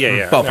ballparking.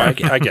 Yeah.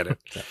 Ballparking. I get it.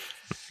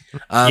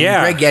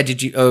 Greg,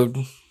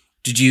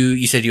 did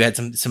you said you had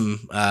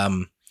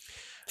some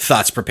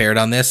thoughts prepared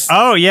on this?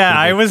 Oh yeah,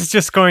 I was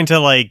just going to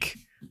like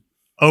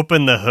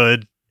open the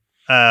hood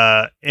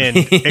and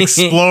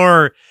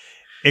explore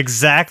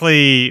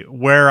exactly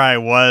where I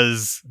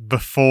was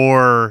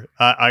before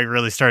I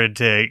really started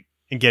to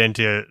get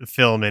into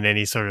film in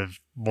any sort of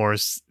more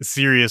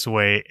serious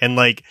way, and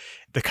like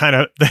the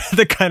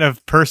kind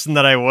of person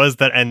that I was,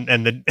 that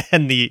and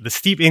the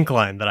steep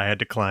incline that I had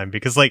to climb,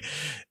 because like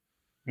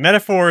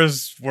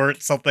metaphors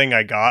weren't something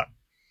I got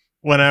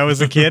when I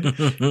was a kid.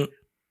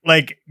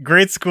 Like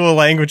grade school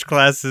language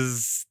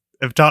classes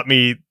have taught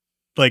me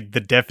like the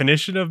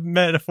definition of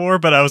metaphor,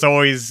 but I was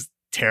always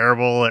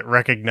terrible at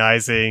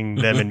recognizing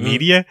them in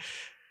media.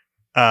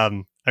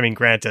 I mean,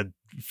 granted,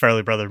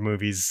 Farrelly Brother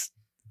movies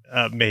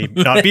may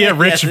not be a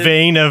rich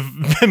vein of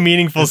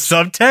meaningful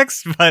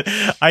subtext, but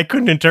I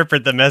couldn't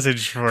interpret the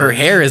message for her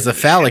hair is a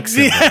phallic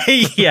symbol.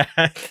 Yeah.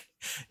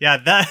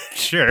 That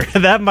sure.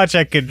 That much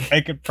I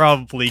could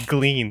probably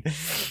glean.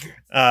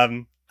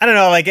 I don't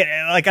know,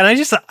 and I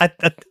just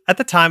at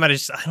the time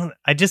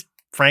I just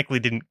frankly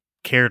didn't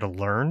care to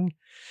learn.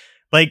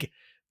 Like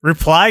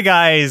reply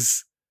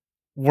guys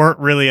weren't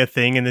really a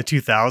thing in the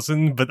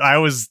 2000s, but I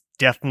was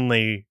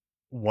definitely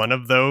one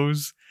of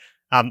those.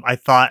 I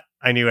thought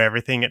I knew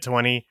everything at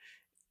 20,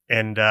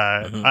 and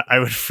I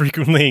would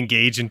frequently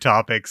engage in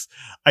topics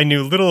I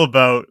knew little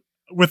about,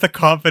 with the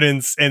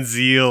confidence and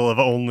zeal of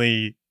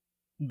only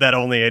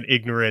an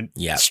ignorant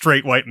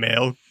straight white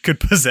male could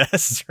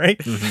possess,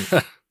 right?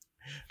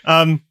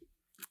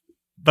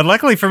 But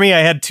luckily for me,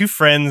 I had 2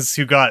 friends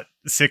who got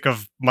sick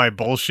of my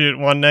bullshit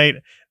one night.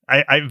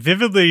 I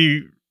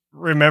vividly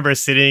remember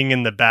sitting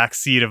in the back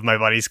seat of my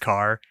buddy's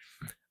car,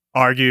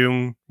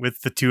 arguing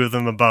with the 2 of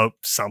them about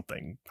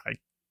something. I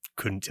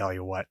couldn't tell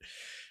you what.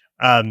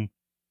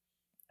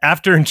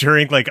 after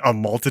enduring like a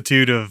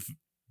multitude of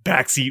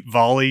backseat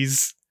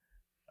volleys,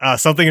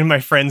 something in my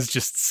friends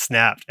just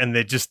snapped, and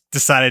they just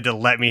decided to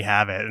let me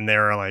have it. And they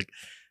were like,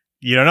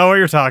 "You don't know what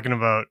you're talking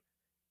about,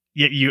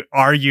 yet you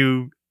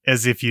argue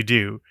as if you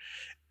do."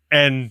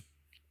 And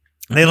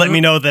they let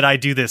me know that I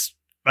did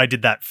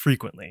that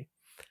frequently.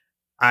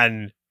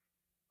 And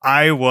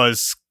I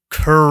was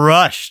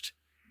crushed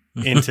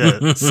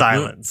into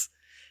silence.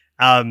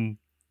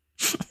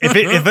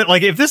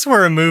 If this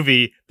were a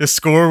movie, the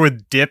score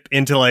would dip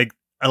into like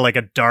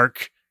a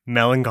dark,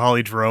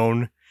 melancholy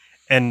drone,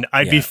 and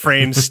I'd be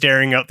framed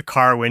staring out the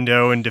car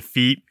window in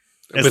defeat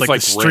as like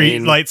the street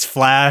lights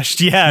flashed.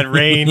 Yeah,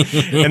 rain,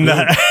 and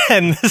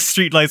the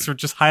street lights were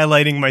just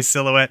highlighting my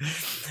silhouette.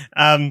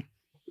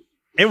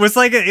 It was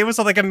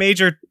like a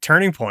major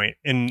turning point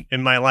in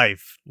my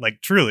life,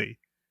 like truly.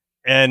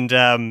 And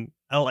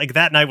like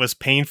that night was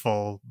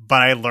painful,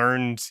 but I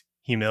learned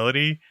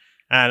humility,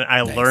 and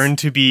I learned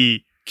to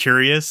be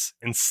curious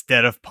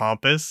instead of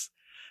pompous,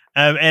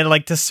 and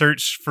like to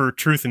search for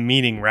truth and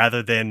meaning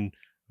rather than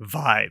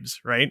vibes,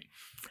 right?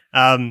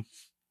 And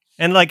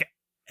like,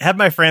 had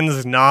my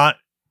friends not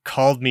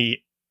called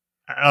me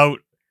out,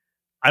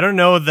 I don't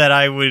know that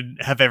I would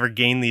have ever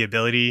gained the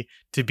ability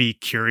to be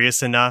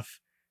curious enough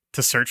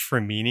to search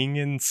for meaning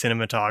in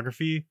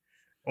cinematography,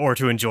 or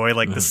to enjoy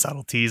like the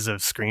subtleties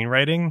of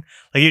screenwriting.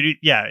 Like,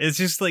 it's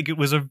just like, it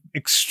was an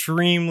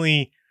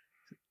extremely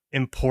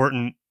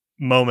important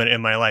moment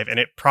in my life, and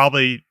it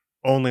probably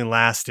only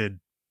lasted,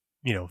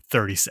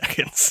 30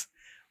 seconds.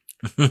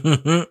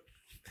 Do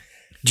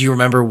you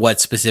remember what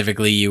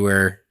specifically you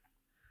were?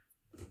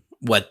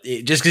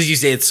 Just because you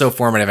say it's so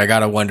formative, I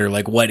gotta wonder,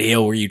 like, what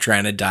hill were you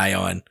trying to die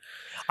on?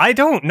 I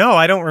don't know.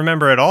 I don't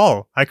remember at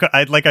all.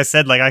 Like I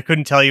said, I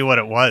couldn't tell you what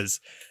it was,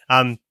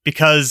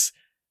 because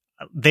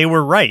they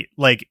were right.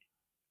 Like,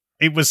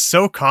 it was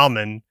so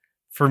common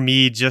for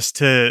me just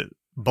to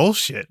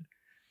bullshit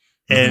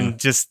and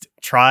just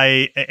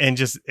try and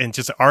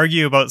just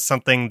argue about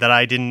something that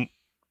I didn't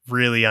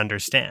really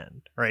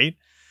understand. Right.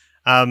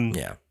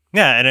 Yeah.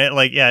 And it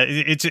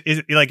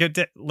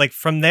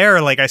from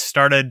there, like, I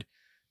started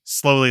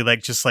slowly,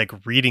 like, just like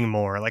reading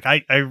more. Like,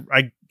 I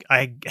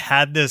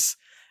had this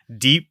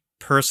deep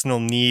personal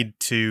need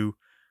to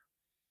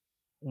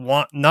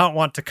not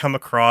want to come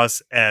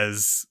across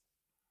as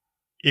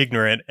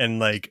ignorant, and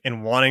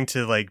wanting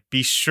to like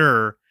be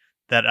sure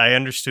that I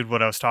understood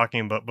what I was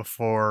talking about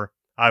before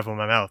I opened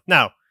my mouth.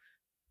 Now,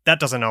 that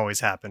doesn't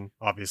always happen,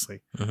 obviously.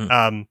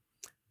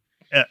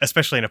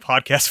 Especially in a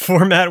podcast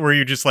format where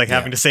you're just like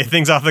having to say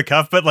things off the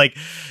cuff, but like,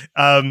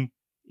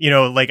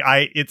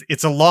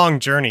 it's a long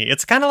journey.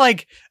 It's kind of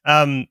like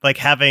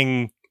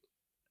having,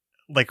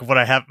 like, what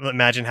I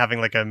imagine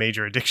having like a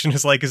major addiction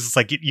is like, it's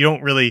like, you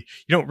don't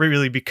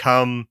really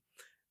become,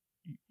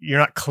 you're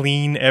not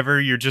clean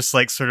ever. You're just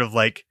like sort of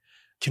like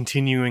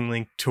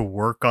continuing to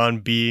work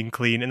on being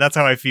clean. And that's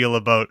how I feel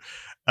about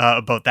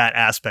that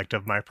aspect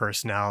of my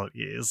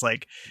personality, is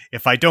like,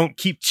 if I don't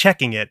keep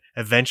checking it,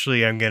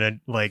 eventually I'm going to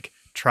like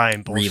try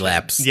and bullshit.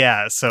 Relapse.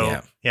 Yeah.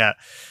 So like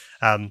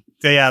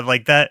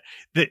that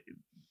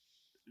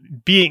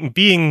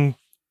being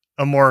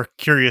a more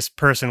curious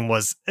person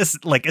was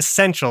like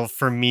essential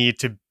for me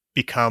to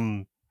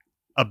become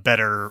a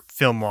better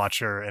film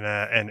watcher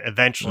and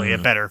eventually a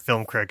better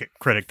film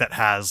critic that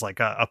has like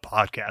a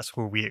podcast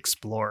where we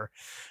explore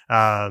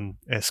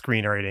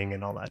screenwriting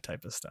and all that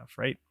type of stuff,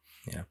 right?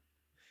 Yeah.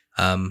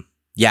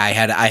 I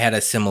had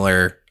a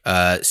similar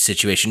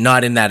situation.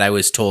 Not in that I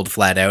was told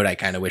flat out. I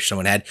kind of wish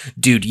someone had.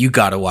 Dude, you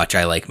gotta watch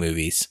I Like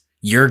Movies.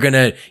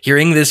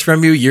 Hearing this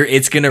from you,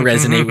 it's gonna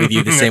resonate with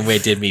you the same way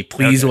it did me.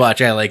 Please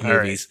watch I Like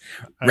Movies.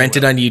 Right. Rent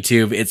it on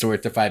YouTube. It's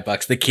worth the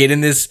 $5. The kid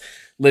in this.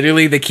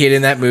 Literally, the kid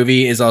in that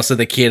movie is also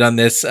the kid on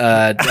this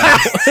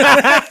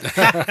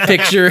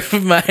picture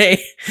of my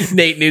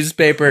Nate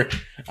newspaper.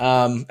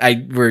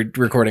 We're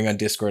recording on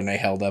Discord, and I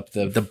held up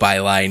the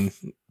byline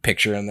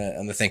picture on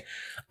the thing.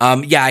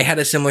 I had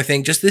a similar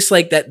thing. Just this,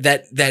 like,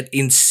 that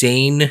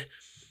insane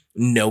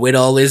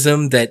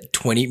know-it-allism that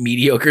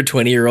mediocre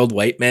 20-year-old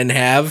white men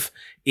have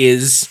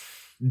is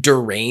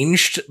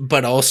deranged.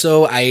 But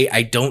also,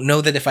 I don't know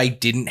that if I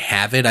didn't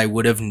have it, I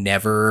would have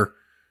never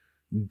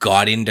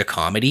got into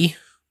comedy.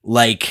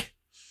 Like,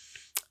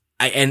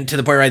 and to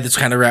the point where that's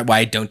kind of why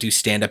I don't do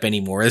stand-up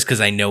anymore, is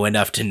because I know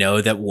enough to know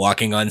that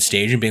walking on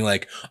stage and being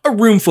like, a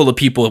room full of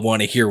people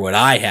want to hear what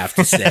I have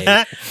to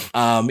say,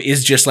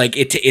 is just like,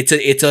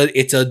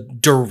 it's a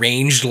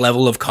deranged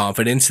level of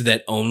confidence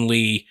that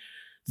only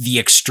the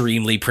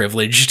extremely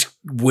privileged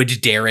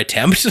would dare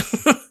attempt.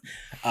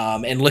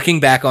 And looking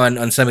back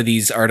on some of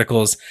these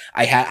articles,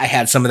 I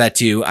had some of that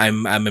too.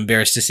 I'm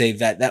embarrassed to say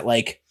that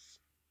like,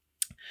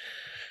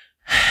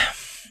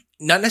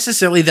 not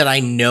necessarily that I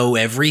know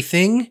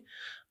everything,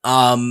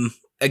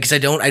 because I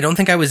don't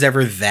think I was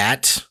ever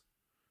that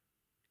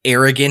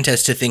arrogant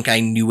as to think I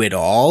knew it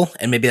all.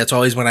 And maybe that's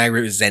always when I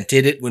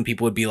resented it, when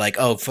people would be like,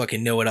 "Oh,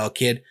 fucking know it all,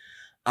 kid."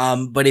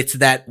 But it's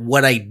that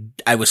what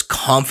I was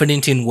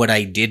confident in what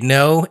I did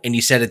know. And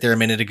you said it there a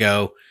minute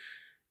ago.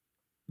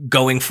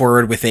 going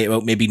forward with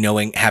it, maybe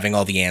having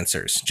all the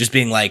answers, just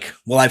being like,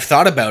 well, I've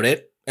thought about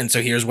it. And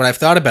so here's what I've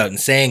thought about, and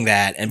saying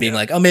that and being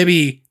like, oh,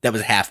 maybe that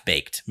was half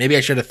baked. Maybe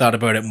I should have thought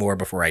about it more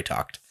before I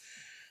talked.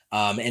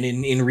 And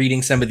in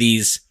reading some of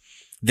these,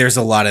 there's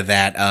a lot of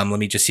that. Let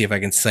me just see if I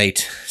can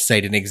cite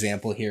an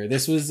example here.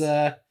 This was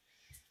in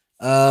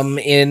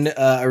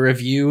a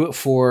review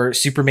for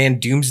Superman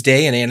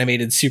Doomsday, an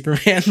animated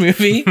Superman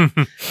movie.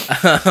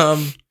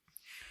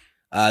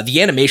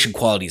 The animation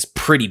quality is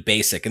pretty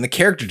basic, and the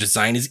character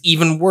design is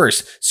even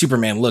worse.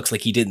 Superman looks like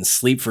he didn't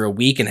sleep for a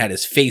week and had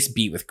his face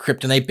beat with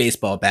kryptonite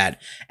baseball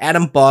bat.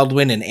 Adam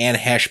Baldwin and Anne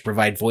Hesh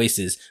provide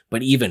voices,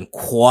 but even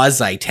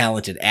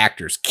quasi-talented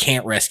actors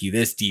can't rescue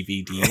this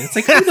DVD. And it's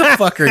like, who the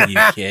fuck are you,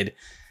 kid?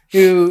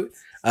 Who...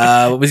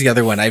 what was the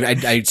other one?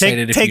 I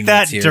cited a few take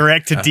that here.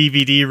 direct to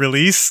DVD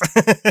release.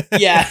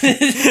 Yeah.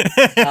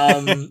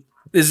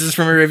 This is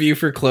from a review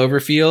for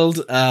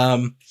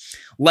Cloverfield.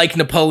 Like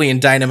Napoleon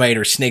Dynamite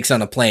or Snakes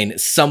on a Plane,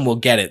 some will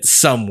get it,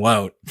 some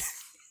won't.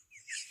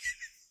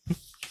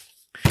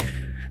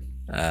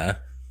 That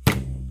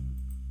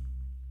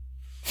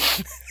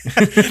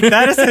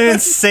is an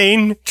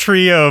insane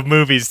trio of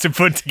movies to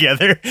put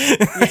together.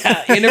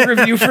 Yeah, in a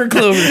review for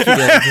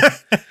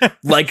Cloverfield.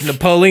 Like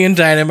Napoleon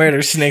Dynamite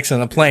or Snakes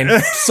on a Plane,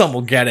 some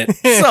will get it,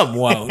 some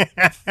won't.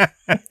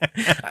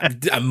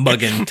 I'm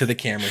mugging to the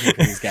camera here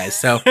for these guys.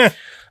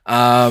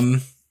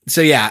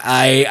 So yeah,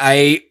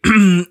 I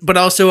but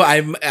also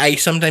I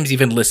sometimes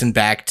even listen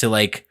back to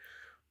like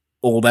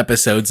old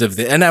episodes of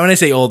this. And when I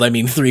say old, I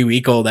mean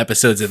 3-week-old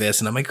episodes of this.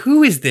 And I'm like,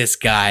 who is this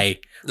guy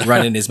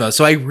running his mouth?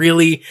 So I'm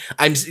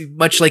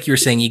much like you were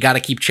saying, you got to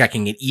keep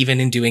checking it,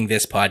 even in doing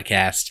this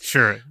podcast.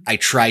 Sure. I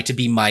try to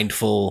be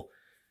mindful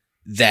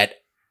that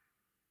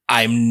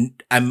I'm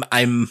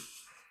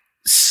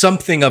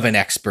something of an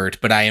expert,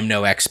 but I am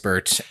no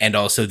expert. And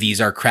also these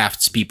are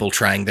craftspeople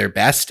trying their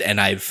best. And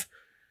I've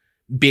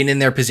been in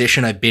their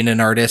position. I've been an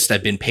artist.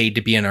 I've been paid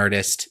to be an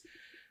artist.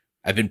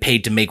 I've been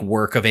paid to make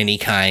work of any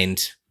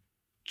kind.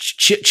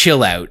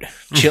 Chill out.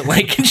 Chill.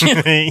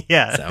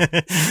 Yeah. So.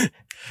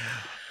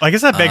 I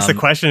guess that begs the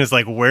question is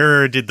like,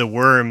 where did the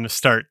worm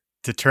start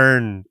to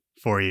turn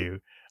for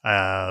you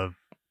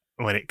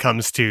when it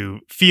comes to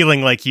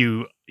feeling like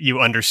you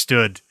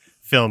understood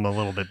film a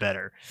little bit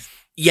better?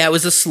 Yeah, it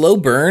was a slow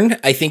burn.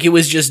 I think it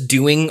was just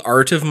doing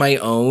art of my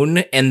own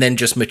and then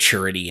just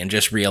maturity and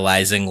just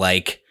realizing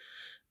like,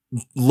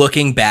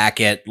 looking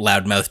back at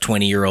loudmouth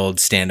 20-year-old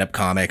stand-up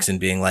comics and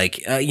being like,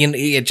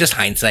 just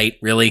hindsight,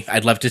 really.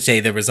 I'd love to say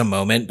there was a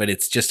moment, but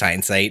it's just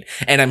hindsight.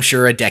 And I'm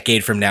sure a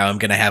decade from now, I'm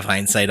going to have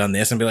hindsight on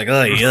this and be like,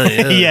 oh,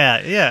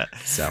 yeah. Yeah.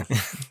 So,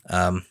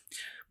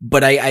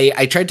 but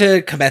I tried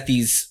to combat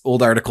these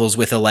old articles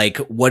with a, like,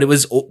 what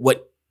is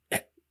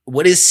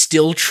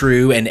still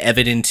true and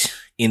evident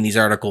in these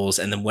articles,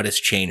 and then what has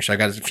changed. So I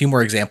got a few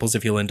more examples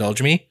if you'll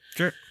indulge me.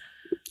 Sure.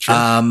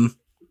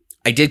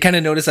 I did kind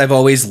of notice I've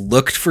always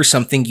looked for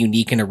something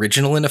unique and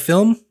original in a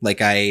film,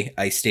 like I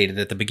stated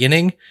at the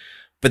beginning,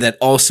 but that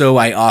also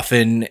I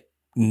often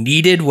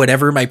needed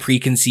whatever my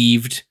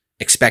preconceived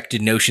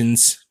expected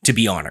notions to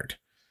be honored.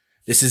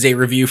 This is a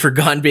review for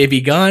Gone Baby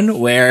Gone,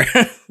 where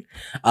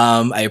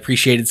I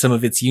appreciated some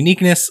of its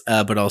uniqueness,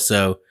 but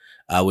also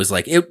was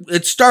like,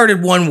 it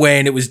started one way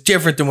and it was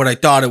different than what I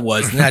thought it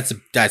was, and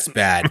that's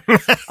bad.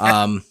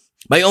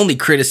 My only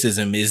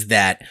criticism is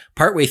that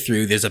partway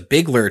through, there's a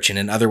big lurch in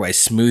an otherwise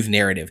smooth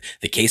narrative.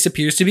 The case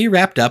appears to be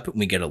wrapped up, and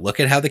we get a look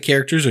at how the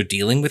characters are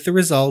dealing with the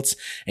results,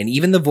 and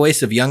even the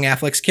voice of young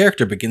Affleck's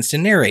character begins to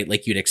narrate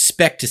like you'd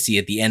expect to see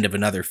at the end of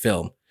another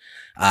film.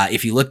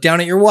 If you look down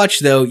at your watch,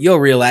 though, you'll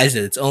realize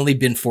that it's only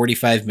been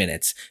 45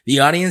 minutes. The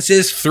audience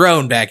is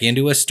thrown back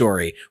into a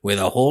story with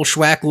a whole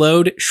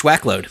schwackload,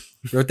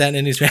 wrote that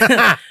in his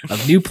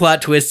of new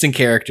plot twists and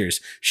characters.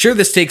 Sure,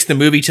 this takes the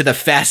movie to the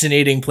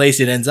fascinating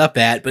place it ends up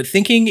at, but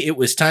thinking it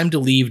was time to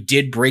leave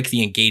did break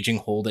the engaging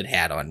hold it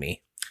had on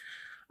me.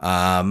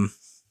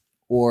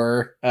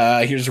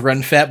 Here's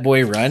Run Fat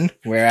Boy Run,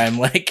 where I'm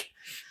like,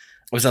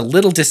 I was a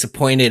little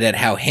disappointed at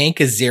how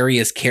Hank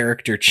Azaria's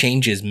character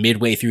changes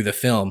midway through the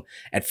film.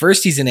 At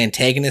first, he's an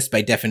antagonist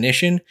by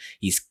definition.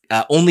 He's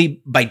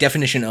by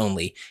definition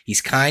only.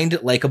 He's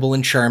kind, likable,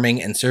 and charming,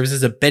 and serves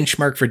as a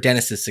benchmark for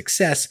Dennis's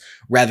success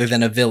rather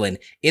than a villain.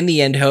 In the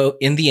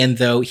end,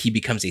 though, he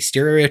becomes a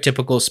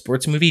stereotypical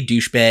sports movie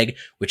douchebag,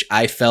 which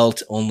I felt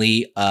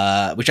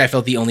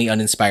the only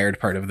uninspired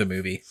part of the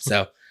movie.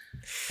 So,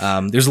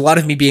 there's a lot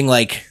of me being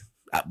like,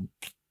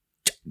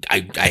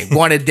 I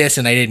wanted this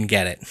and I didn't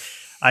get it.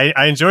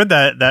 I enjoyed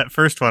that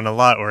first one a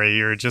lot, where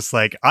you're just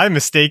like, I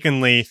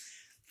mistakenly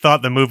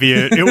thought the movie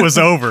it was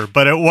over,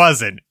 but it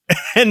wasn't,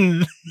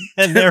 and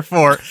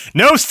therefore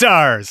no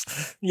stars.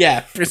 Yeah,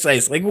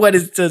 precisely. Like, what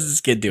is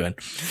this kid doing?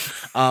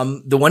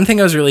 The one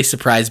thing I was really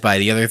surprised by,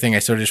 the other thing I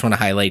sort of just want to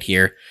highlight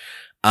here,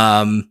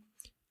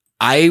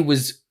 I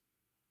was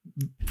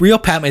real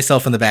pat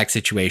myself on the back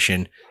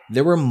situation.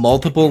 There were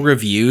multiple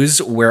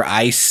reviews where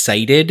I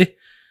cited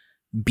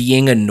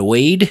being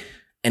annoyed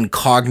and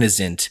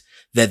cognizant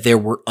that there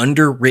were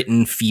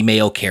underwritten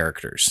female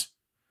characters.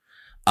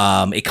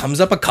 It comes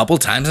up a couple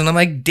times, and I'm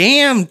like,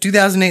 damn,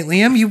 2008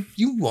 Liam,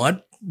 you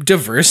want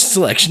diverse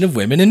selection of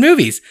women in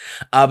movies.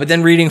 But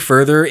then reading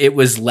further, it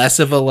was less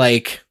of a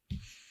like,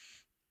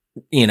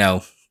 you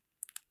know,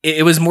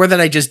 it was more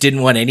that I just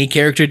didn't want any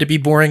character to be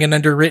boring and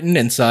underwritten,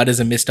 and saw it as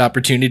a missed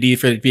opportunity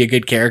for it to be a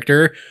good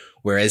character.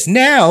 Whereas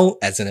now,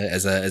 as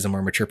a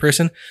more mature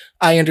person,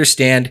 I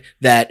understand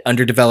that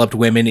underdeveloped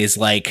women is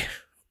like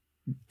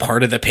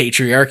part of the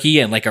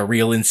patriarchy and like a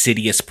real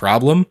insidious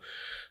problem.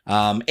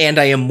 And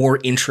I am more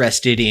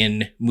interested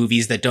in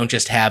movies that don't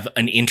just have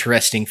an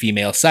interesting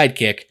female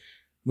sidekick,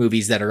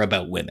 movies that are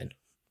about women.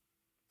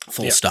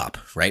 Full stop,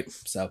 right?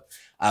 So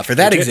for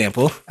that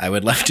example, I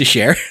would love to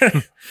share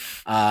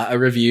a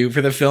review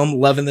for the film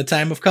Love in the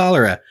Time of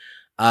Cholera,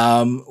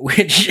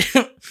 which...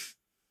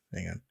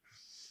 hang on.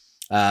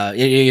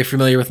 You're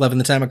familiar with Love in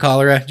the Time of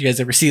Cholera? Did you guys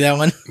ever see that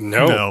one?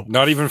 No,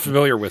 not even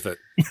familiar with it.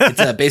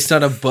 It's based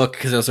on a book,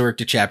 because I also worked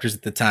at Chapters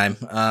at the time.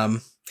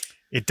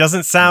 It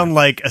doesn't sound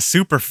like a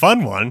super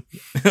fun one.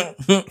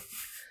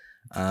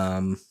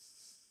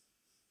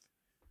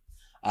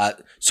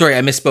 Sorry,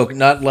 I misspoke.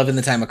 Not Love in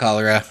the Time of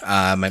Cholera.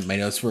 My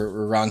notes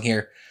were wrong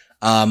here.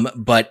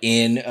 But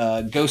in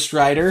Ghost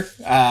Rider,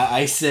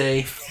 I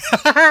say...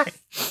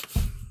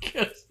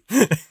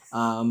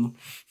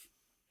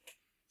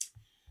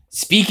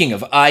 Speaking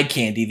of eye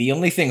candy, the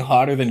only thing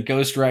hotter than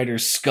Ghost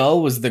Rider's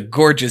skull was the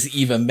gorgeous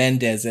Eva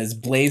Mendes as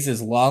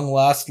Blaze's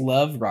long-lost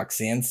love,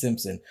 Roxanne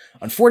Simpson.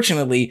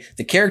 Unfortunately,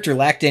 the character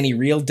lacked any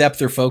real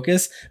depth or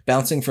focus,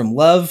 bouncing from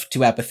love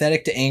to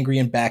apathetic to angry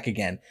and back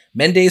again.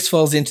 Mendes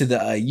falls into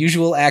the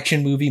usual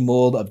action movie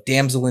mold of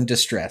damsel in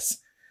distress.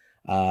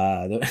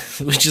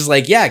 Which is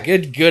like, yeah,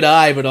 good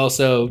eye, but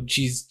also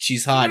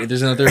she's hot.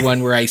 There's another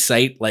one where I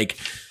cite, like,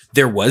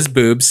 there was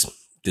boobs.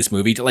 This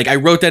movie, like, I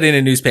wrote that in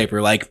a newspaper,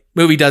 like,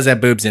 movie does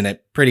have boobs in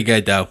it. Pretty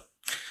good, though.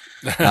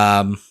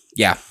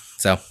 Yeah.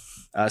 So,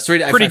 sorry,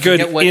 pretty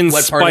good in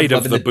spite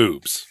of the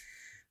boobs.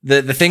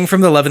 The thing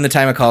from the Love in the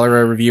Time of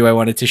Cholera review I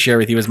wanted to share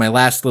with you was my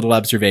last little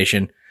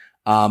observation.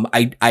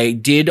 I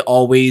did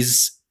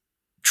always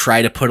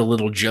try to put a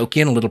little joke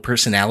in, a little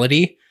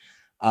personality.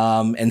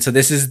 And so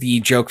this is the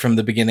joke from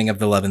the beginning of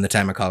the Love in the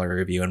Time of Cholera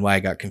review, and why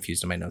I got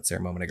confused in my notes there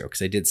a moment ago,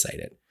 because I did cite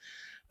it.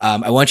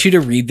 I want you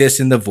to read this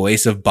in the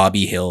voice of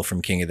Bobby Hill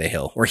from King of the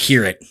Hill, or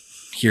hear it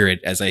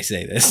as I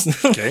say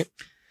this. Okay.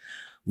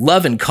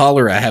 Love and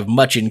cholera have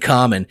much in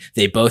common.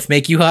 They both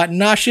make you hot and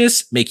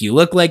nauseous, make you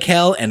look like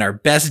hell, and are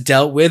best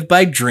dealt with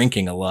by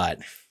drinking a lot.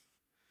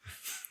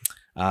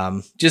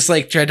 Just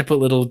like tried to put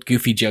little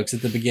goofy jokes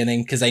at the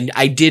beginning, because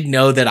I did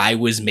know that I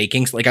was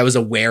making, like, I was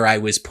aware I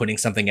was putting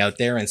something out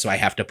there, and so I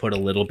have to put a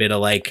little bit of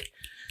like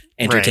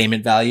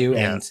entertainment value.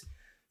 Yeah. And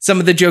some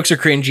of the jokes are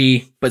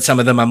cringy, but some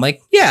of them I'm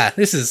like, yeah,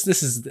 this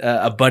is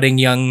a budding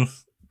young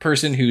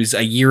person who's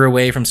a year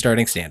away from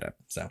starting stand-up.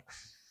 So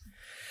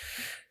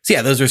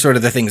yeah, those are sort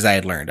of the things I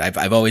had learned.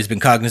 I've always been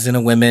cognizant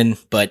of women,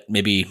 but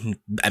maybe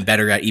I'm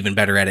even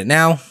better at it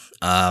now.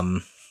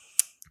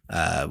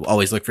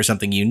 Always look for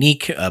something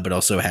unique, but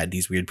also had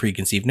these weird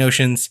preconceived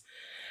notions.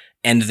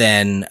 And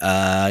then,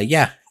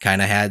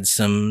 kind of had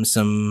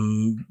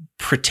some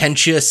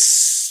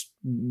pretentious,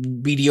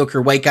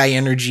 mediocre white guy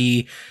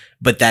energy,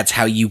 but that's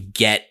how you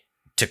get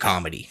to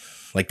comedy.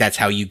 Like, that's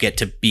how you get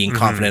to being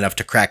confident enough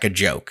to crack a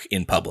joke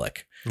in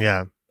public.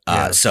 Yeah.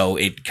 So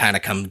it kind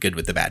of comes good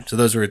with the bad. So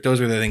those were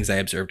the things I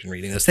observed in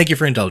reading those. Thank you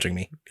for indulging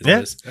me.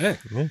 Yeah.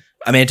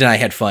 Amanda and I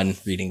had fun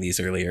reading these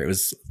earlier. It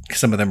was,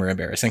 some of them were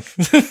embarrassing.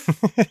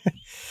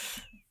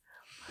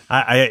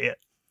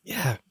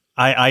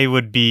 I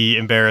would be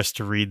embarrassed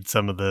to read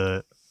some of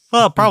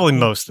probably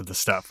most of the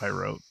stuff I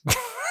wrote.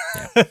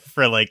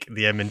 For like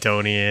the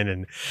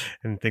Edmontonian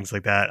and things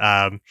like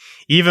that.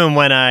 Even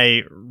when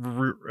I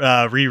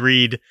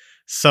reread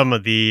some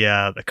of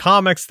the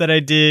comics that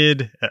I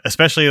did,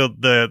 especially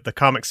the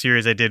comic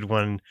series I did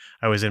when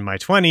I was in my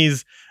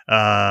 20s.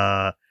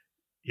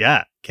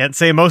 Can't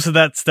say most of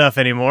that stuff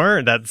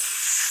anymore.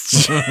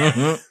 That's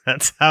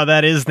that's how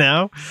that is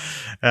now.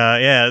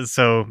 It's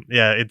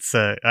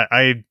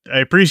I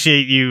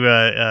appreciate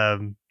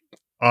you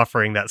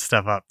offering that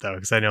stuff up, though,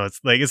 because I know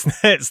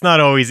it's not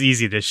always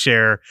easy to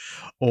share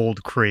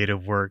old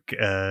creative work,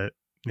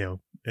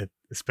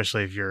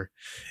 especially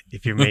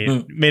if you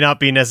may not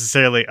be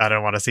necessarily, I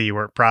don't want to say you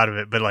weren't proud of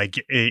it, but like,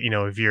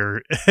 if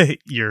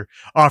you're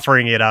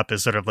offering it up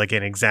as sort of like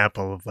an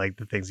example of like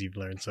the things you've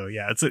learned. So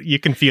yeah, you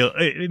can feel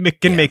it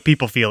can make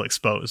people feel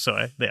exposed.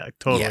 So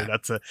totally,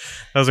 that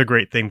was a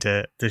great thing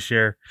to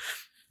share.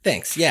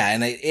 Thanks. Yeah,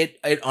 and it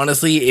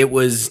honestly, it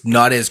was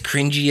not as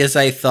cringy as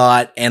I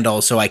thought, and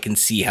also I can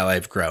see how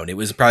I've grown. It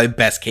was probably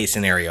best case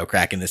scenario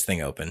cracking this thing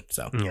open.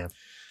 So yeah.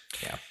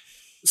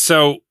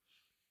 So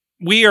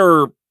we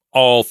are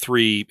all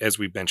three, as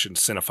we mentioned,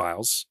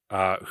 cinephiles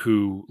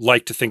who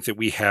like to think that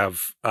we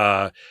have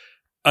a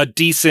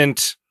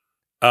decent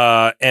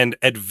and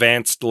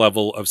advanced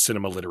level of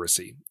cinema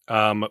literacy.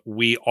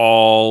 We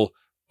all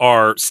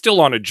are still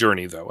on a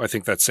journey, though. I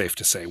think that's safe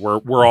to say.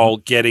 We're all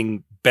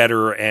getting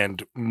better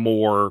and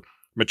more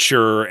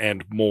mature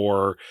and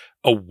more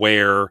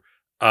aware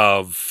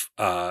of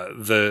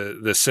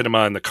the cinema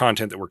and the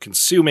content that we're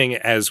consuming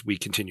as we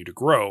continue to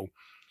grow.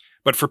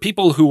 But for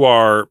people who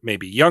are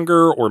maybe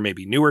younger or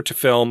maybe newer to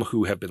film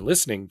who have been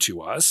listening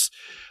to us,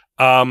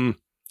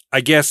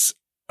 I guess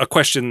a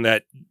question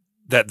that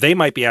they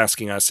might be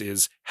asking us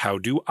is, how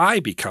do I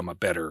become a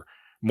better,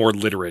 more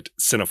literate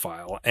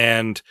cinephile?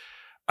 And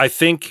I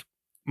think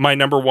my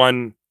number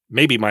one,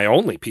 maybe my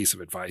only piece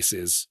of advice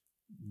is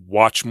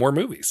watch more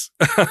movies.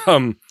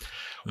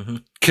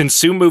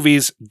 Consume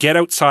movies, get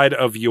outside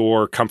of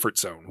your comfort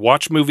zone.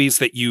 Watch movies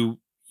that you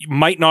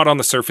might not on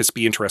the surface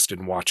be interested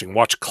in watching.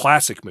 Watch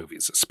classic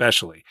movies,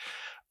 especially.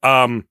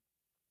 And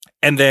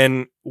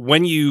then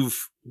when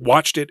you've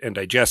watched it and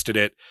digested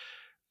it,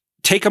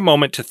 take a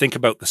moment to think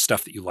about the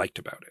stuff that you liked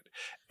about it.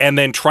 And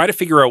then try to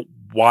figure out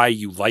why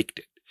you liked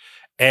it.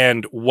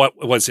 And what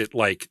was it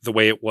like the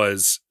way it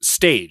was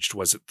staged?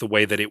 Was it the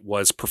way that it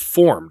was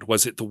performed?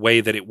 Was it the way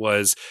that it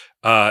was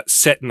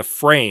set in the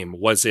frame?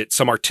 Was it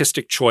some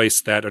artistic choice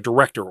that a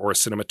director or a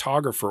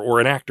cinematographer or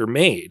an actor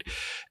made?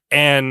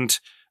 And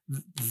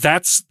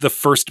that's the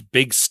first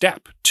big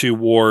step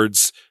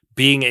towards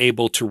being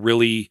able to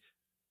really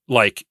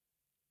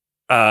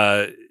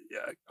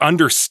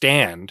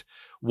understand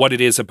what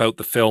it is about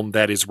the film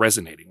that is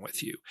resonating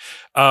with you.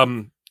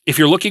 If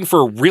you're looking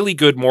for a really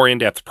good, more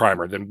in-depth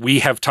primer than we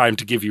have time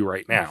to give you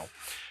right now,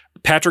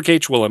 Patrick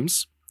H.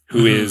 Willems,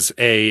 who is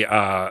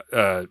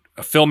a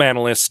film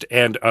analyst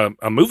and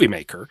a movie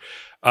maker,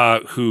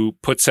 who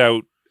puts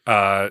out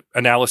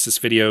analysis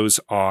videos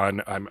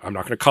on, I'm not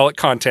going to call it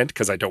content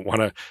because I don't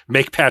want to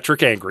make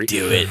Patrick angry.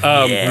 Do it.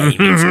 Yeah, he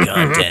makes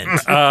content.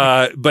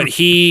 But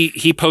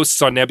he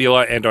posts on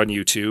Nebula and on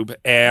YouTube,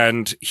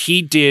 and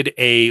he did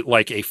a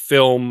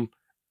film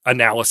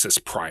analysis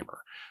primer.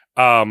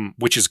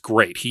 Which is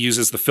great. He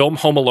uses the film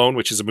Home Alone,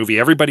 which is a movie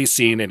everybody's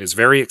seen and is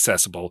very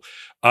accessible,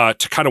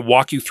 to kind of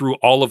walk you through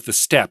all of the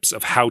steps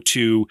of how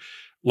to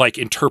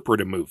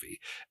interpret a movie.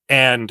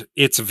 And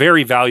it's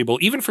very valuable,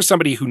 even for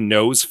somebody who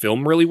knows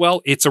film really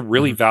well. It's a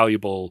really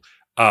valuable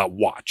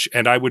watch,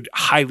 and I would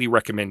highly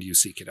recommend you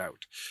seek it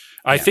out.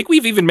 I think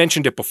we've even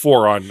mentioned it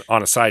before on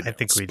a side note. I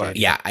think we did.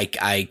 Yeah,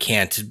 I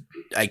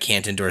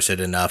can't endorse it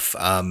enough.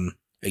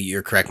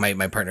 You're correct.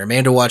 My partner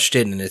Amanda watched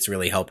it, and it's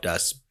really helped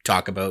us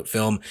talk about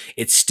film.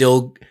 It's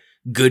still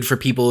good for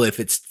people if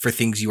it's for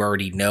things you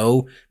already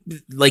know.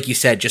 Like you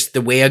said, just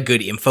the way a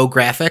good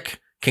infographic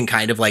can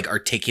kind of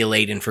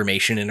articulate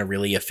information in a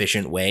really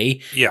efficient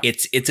way. Yeah.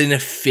 It's an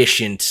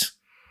efficient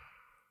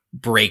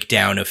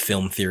breakdown of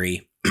film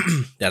theory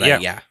that I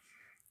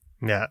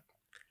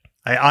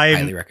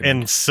highly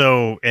recommend. am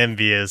so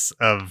envious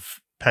of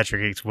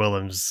Patrick H.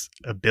 Willems'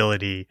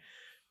 ability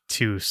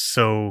to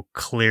so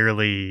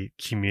clearly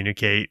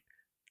communicate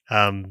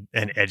and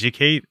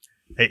educate.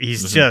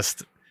 He's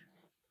just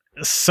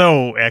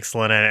so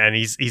excellent, and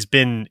he's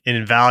been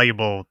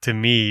invaluable to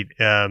me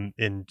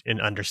in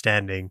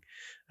understanding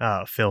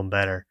film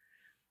better.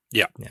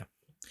 Yeah.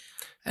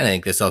 I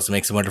think this also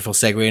makes a wonderful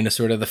segue into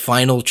sort of the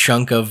final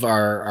chunk of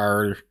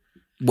our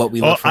what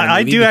we look for.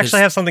 I do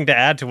actually have something to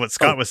add to what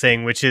Scott was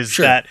saying, which is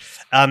that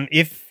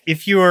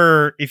if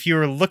you're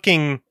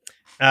looking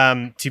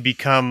to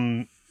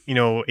become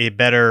a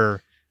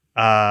better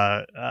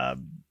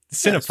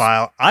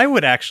cinephile, I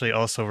would actually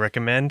also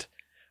recommend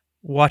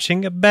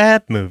watching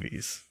bad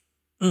movies.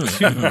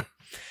 Because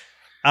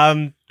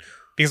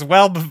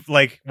well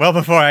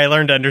before I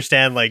learned to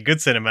understand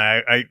good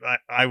cinema,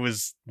 I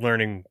was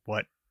learning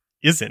what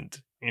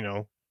isn't.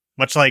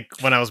 Much like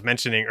when I was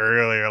mentioning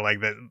earlier,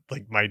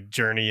 my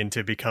journey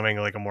into becoming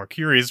a more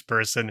curious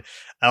person.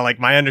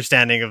 My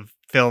understanding of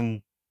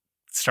film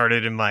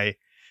started in my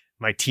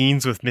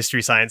teens with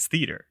Mystery Science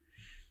Theater.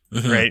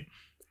 Right.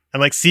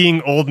 And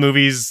seeing old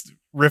movies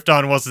riffed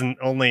on wasn't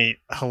only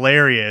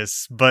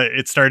hilarious, but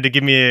it started to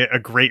give me a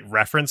great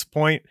reference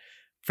point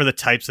for the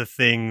types of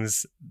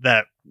things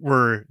that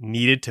were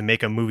needed to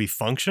make a movie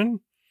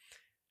function.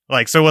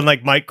 So when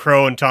Mike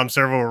Crow and Tom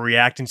Servo were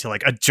reacting to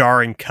a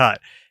jarring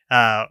cut,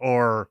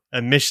 or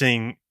a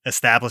missing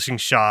establishing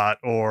shot,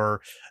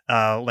 or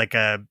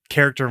a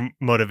character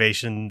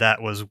motivation that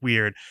was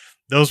weird,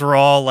 those were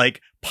all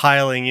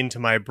piling into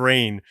my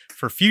brain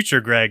for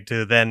future Greg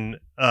to then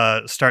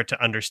start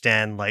to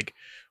understand,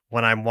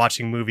 when I'm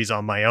watching movies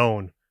on my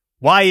own,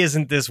 why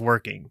isn't this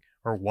working?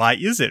 Or why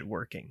is it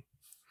working?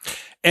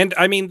 And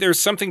I mean, there's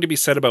something to be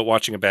said about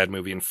watching a bad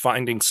movie and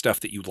finding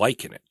stuff that you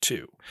like in it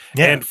too.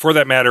 Yeah. And for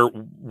that matter,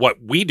 what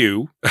we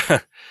do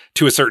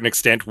to a certain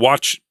extent,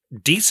 watch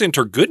decent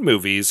or good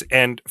movies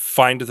and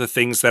find the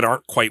things that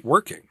aren't quite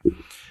working.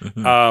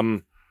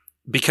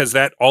 Because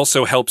that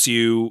also helps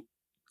you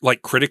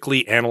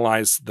critically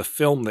analyze the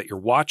film that you're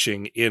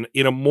watching in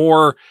a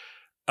more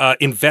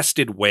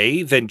invested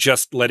way than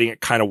just letting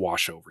it kind of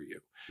wash over you.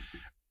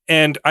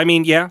 And I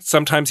mean, yeah,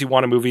 sometimes you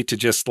want a movie to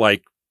just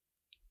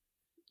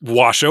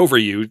wash over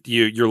you.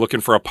 You're looking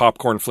for a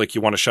popcorn flick.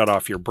 You want to shut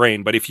off your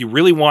brain. But if you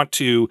really want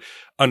to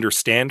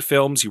understand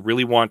films, you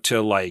really want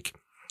to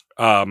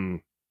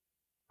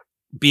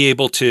be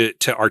able to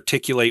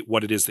articulate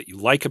what it is that you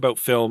like about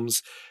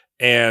films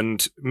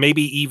and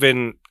maybe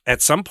even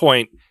at some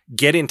point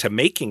get into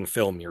making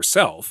film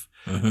yourself.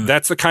 Mm-hmm.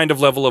 That's the kind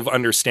of level of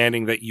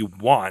understanding that you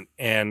want.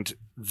 And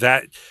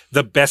that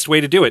the best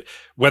way to do it,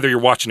 whether you're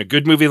watching a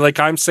good movie like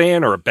I'm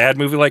saying or a bad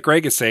movie like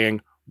Greg is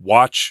saying,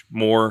 watch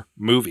more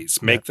movies.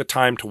 Make the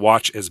time to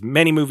watch as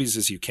many movies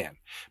as you can,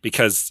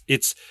 because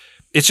it's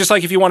just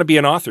like if you want to be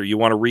an author, you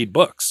want to read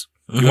books.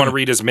 You want to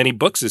read as many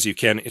books as you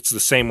can. It's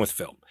the same with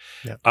film.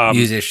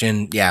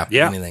 Musician,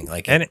 anything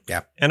like it.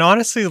 And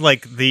honestly,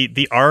 like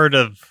the art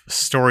of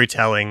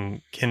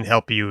storytelling can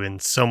help you in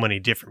so many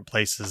different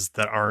places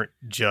that aren't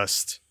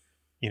just,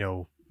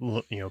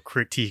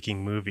 critiquing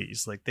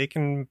movies. Like they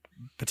can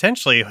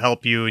potentially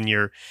help you in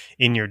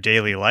your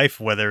daily life,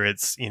 whether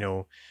it's,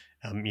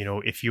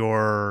 if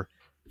you're,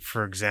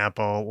 for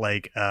example,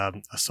 like a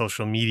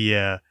social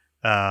media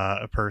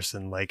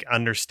person, like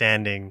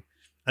understanding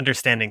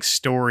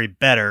story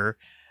better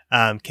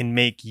can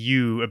make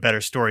you a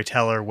better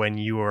storyteller when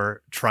you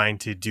are trying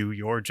to do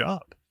your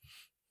job.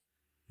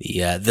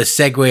 Yeah, the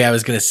segue I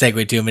was going to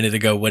segue to a minute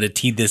ago would have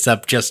teed this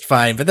up just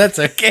fine, but that's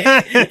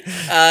okay.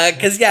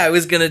 Because I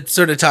was going to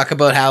sort of talk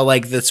about how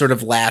like the sort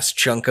of last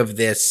chunk of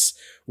this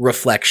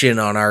reflection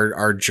on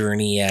our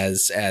journey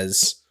as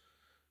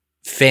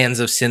fans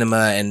of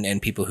cinema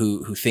and people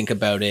who think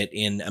about it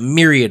in a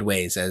myriad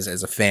ways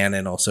as a fan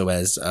and also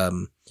as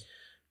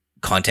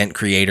content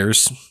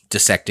creators,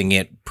 dissecting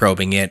it,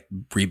 probing it,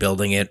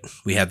 rebuilding it.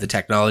 We have the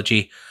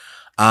technology.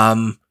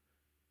 How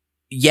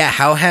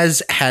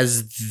has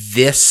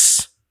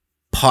this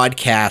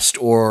podcast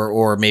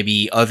or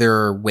maybe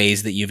other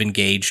ways that you've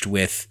engaged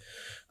with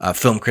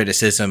film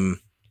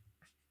criticism,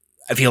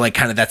 I feel like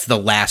kind of that's the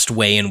last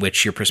way in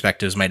which your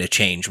perspectives might have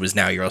changed, was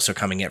now you're also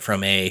coming at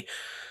from a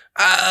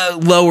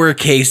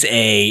lowercase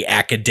a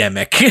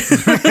academic,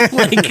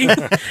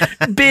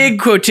 like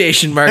big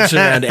quotation marks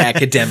around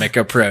academic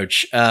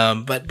approach.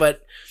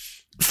 But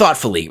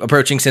thoughtfully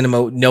approaching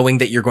cinema, knowing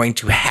that you're going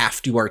to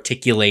have to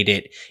articulate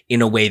it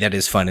in a way that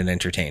is fun and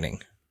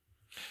entertaining.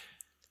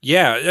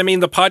 Yeah. I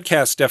mean, the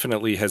podcast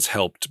definitely has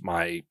helped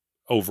my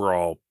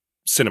overall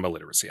cinema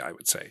literacy, I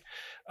would say.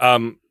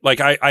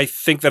 I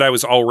think that I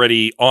was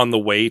already on the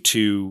way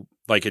to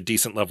like a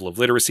decent level of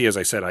literacy. As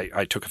I said,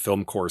 I took a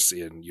film course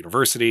in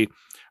university.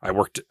 I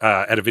worked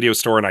at a video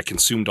store and I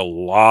consumed a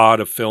lot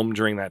of film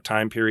during that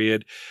time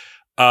period.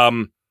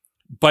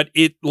 But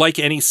it, like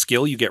any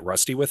skill, you get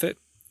rusty with it.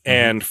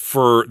 And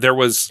there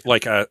was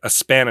like a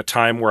span of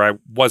time where I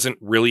wasn't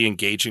really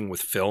engaging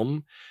with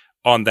film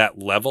on that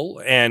level,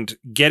 and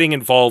getting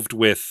involved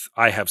with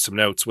I Have Some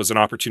Notes was an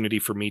opportunity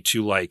for me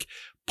to like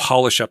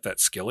polish up that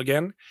skill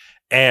again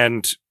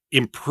and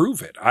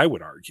improve it, I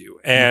would argue.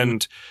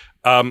 And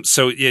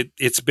so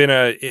it's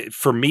been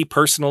for me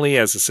personally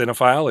as a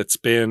cinephile, it's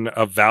been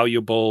a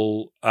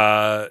valuable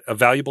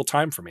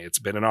time for me. It's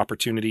been an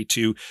opportunity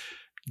to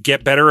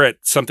get better at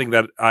something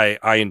that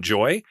I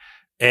enjoy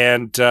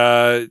and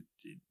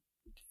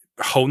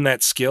hone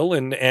that skill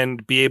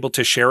and be able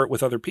to share it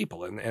with other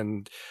people.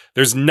 And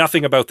there's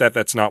nothing about that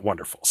that's not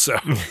wonderful. So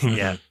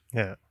yeah.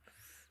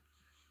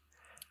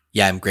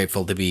 Yeah, I'm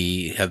grateful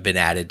to have been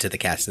added to the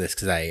cast of this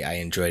because I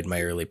enjoyed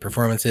my early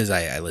performances.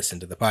 I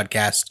listened to the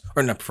podcast,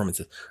 or not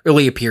performances,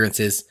 early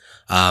appearances.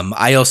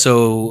 I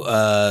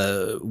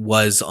also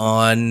was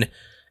on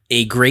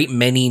a great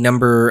many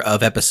number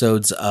of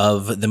episodes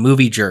of The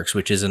Movie Jerks,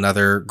 which is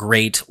another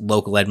great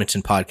local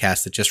Edmonton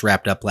podcast that just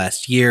wrapped up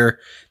last year.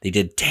 They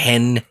did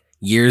 10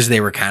 years.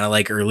 They were kind of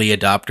like early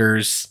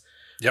adopters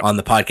on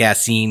the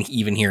podcast scene,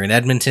 even here in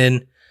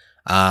Edmonton.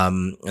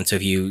 And so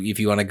if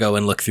you want to go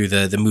and look through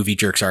the Movie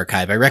Jerks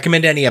archive, I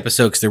recommend any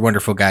episode because they're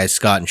wonderful guys,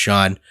 Scott and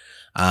Sean.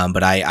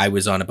 But I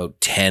was on about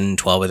 10,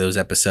 12 of those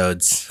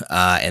episodes.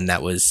 And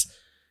that was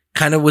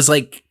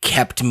like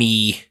kept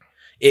me,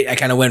 I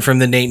kind of went from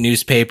the Nate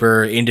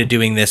newspaper into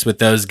doing this with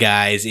those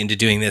guys, into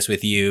doing this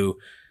with you.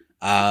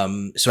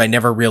 So I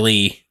never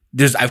really,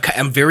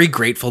 I'm very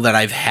grateful that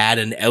I've had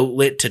an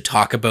outlet to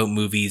talk about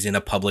movies in a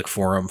public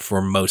forum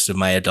for most of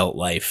my adult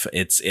life.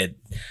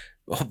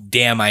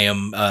 Damn, I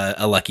am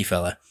a lucky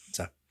fella.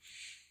 So,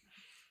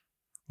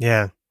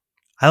 yeah,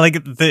 I like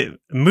it. The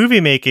movie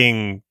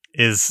making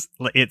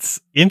it's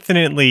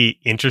infinitely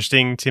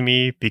interesting to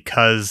me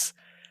because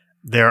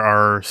there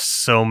are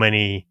so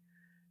many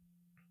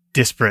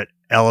disparate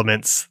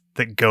elements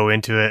that go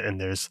into it, and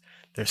there's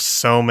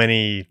so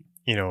many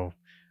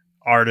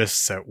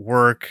artists at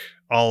work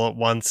all at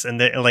once, and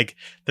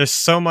there's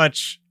so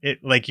much. It's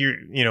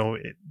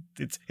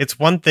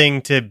one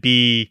thing to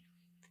be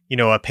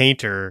a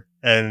painter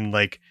and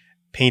like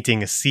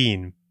painting a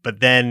scene, but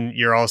then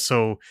you're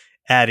also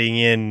adding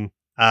in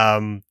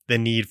the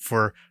need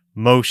for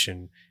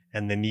motion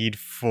and the need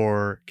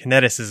for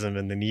kineticism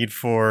and the need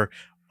for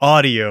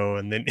audio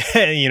and then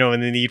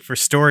and the need for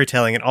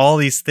storytelling, and all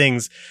these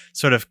things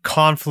sort of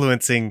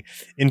confluencing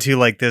into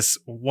like this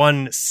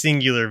one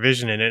singular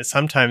vision. And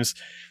sometimes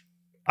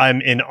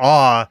I'm in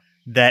awe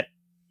that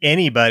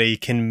anybody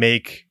can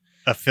make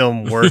a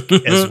film work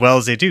as well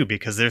as they do,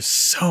 because there's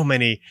so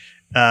many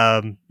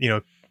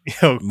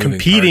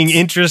competing parts.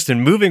 interest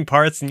and moving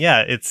parts. And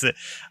yeah, it's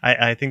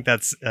I think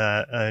that's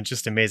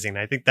just amazing.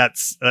 I think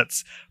that's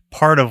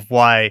part of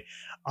why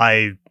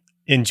I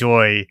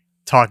enjoy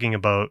talking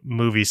about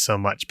movies so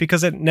much,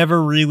 because it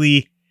never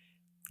really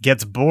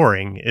gets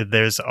boring.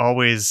 There's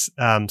always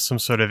some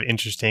sort of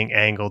interesting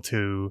angle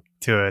to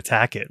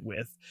attack it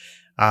with.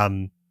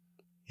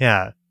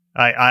 Yeah,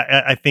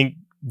 I think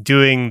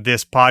doing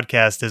this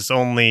podcast has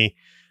only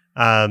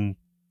kind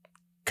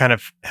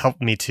of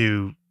helped me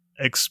to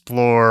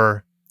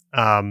explore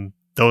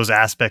those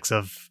aspects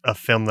of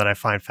film that I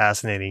find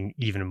fascinating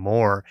even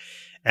more,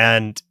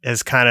 and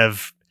has kind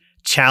of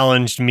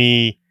challenged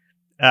me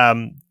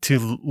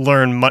to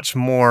learn much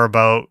more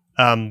about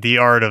the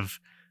art of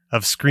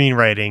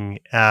screenwriting,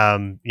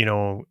 and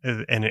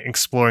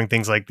exploring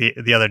things. Like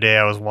the other day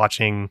I was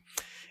watching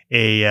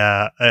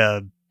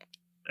a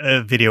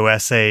video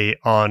essay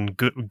on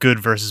good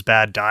versus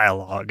bad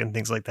dialogue and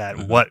things like that.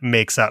 Mm-hmm. What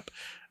makes up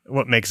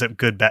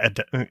good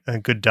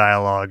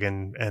dialogue,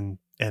 and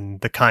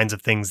the kinds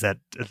of things that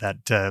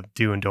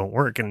do and don't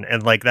work,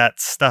 and like that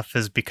stuff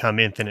has become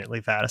infinitely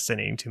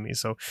fascinating to me.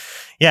 So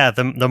yeah,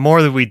 the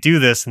more that we do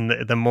this, and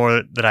the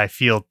more that I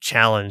feel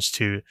challenged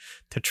to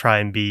try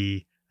and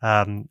be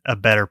a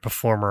better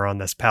performer on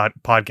this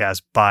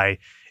podcast by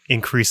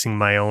increasing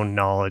my own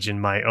knowledge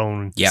and my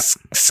own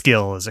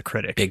skill as a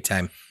critic. Big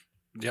time.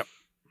 Yep.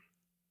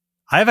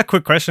 I have a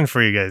quick question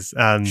for you guys.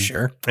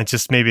 Sure. And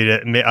just maybe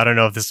I don't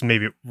know if this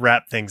maybe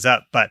wrap things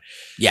up, but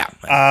yeah.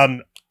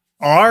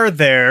 Are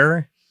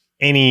there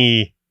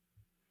any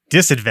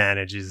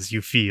disadvantages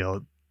you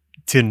feel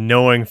to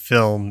knowing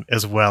film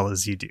as well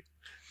as you do?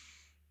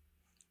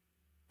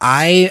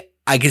 I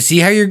can see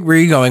where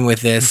you're going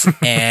with this,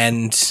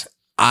 and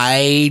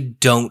I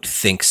don't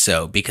think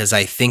so, because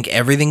I think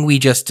everything we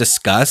just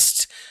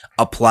discussed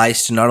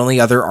applies to not only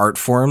other art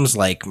forms,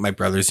 like my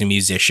brother's a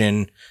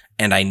musician,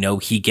 and I know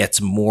he gets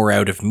more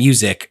out of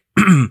music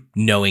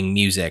knowing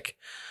music.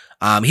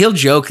 He'll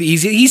joke.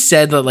 He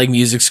said that like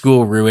music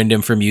school ruined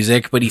him for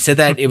music, but he said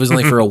that it was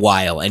only for a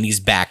while, and he's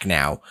back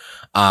now.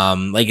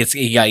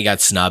 He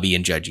got snobby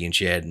and judgy and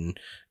shit, and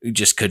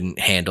just couldn't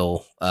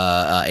handle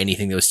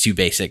anything that was too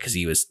basic, because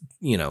he was,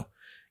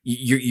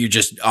 you're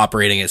just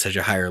operating at such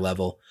a higher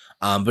level.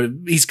 But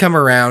he's come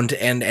around,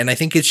 and I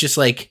think it's just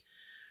like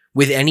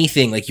with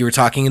anything, like you were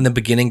talking in the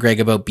beginning, Greg,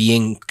 about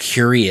being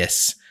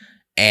curious,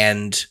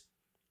 and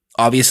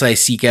obviously I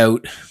seek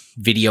out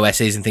video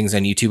essays and things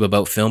on YouTube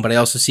about film, but I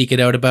also seek it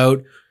out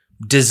about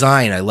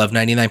design. I love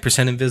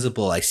 99%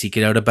 Invisible. I seek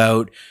it out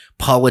about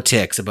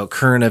politics, about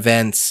current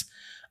events.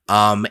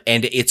 And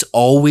it's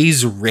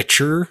always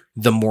richer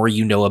the more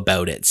you know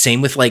about it.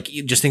 Same with like,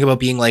 just think about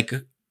being like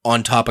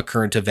on top of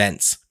current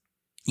events.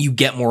 You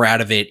get more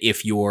out of it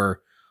if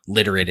you're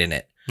literate in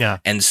it. Yeah.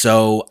 And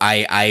so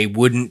I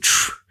wouldn't,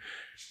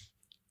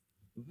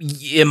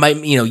 it might,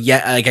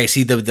 like I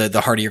see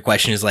the heart of your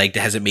question is like,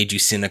 has it made you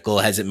cynical?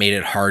 Has it made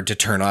it hard to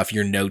turn off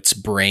your notes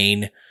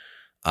brain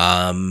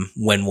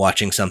when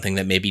watching something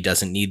that maybe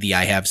doesn't need the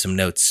I have some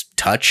notes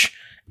touch?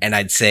 And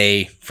I'd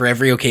say for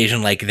every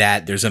occasion like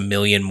that, there's a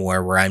million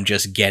more where I'm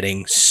just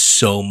getting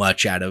so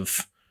much out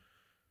of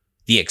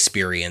the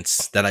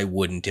experience that I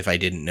wouldn't if I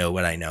didn't know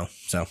what I know.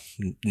 So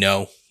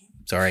no,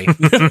 sorry.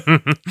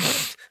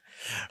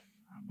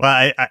 Well,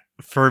 I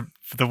for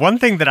the one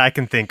thing that I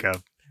can think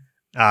of,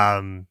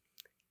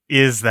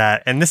 is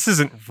that, and this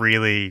isn't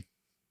really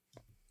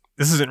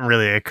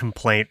a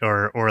complaint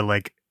or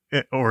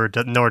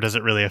nor does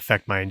it really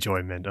affect my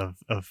enjoyment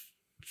of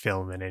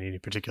film in any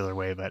particular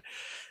way, but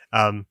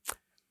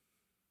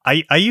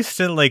I used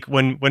to like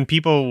when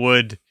people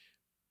would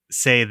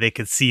say they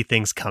could see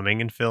things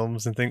coming in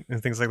films and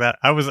things like that.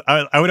 I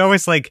would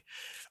always like,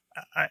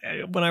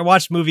 when I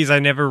watched movies, I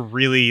never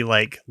really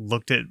like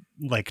looked at,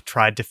 like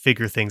tried to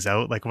figure things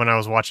out. Like when I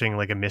was watching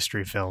like a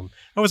mystery film,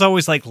 I was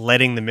always like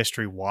letting the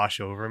mystery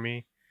wash over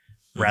me,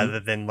 rather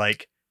than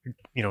like,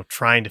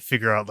 trying to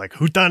figure out like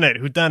who done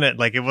it.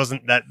 Like it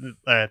wasn't that,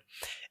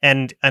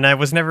 and I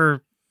was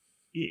never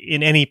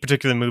in any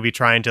particular movie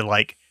trying to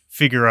like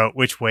figure out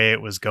which way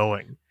it was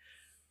going.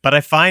 But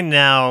I find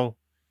now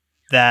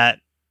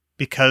that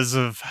because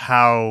of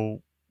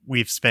how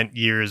we've spent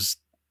years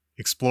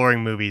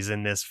exploring movies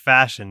in this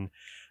fashion,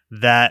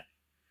 that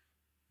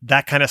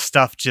kind of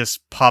stuff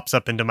just pops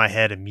up into my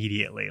head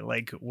immediately.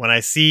 Like when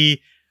I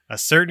see a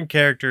certain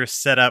character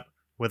set up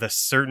with a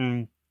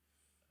certain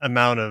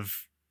amount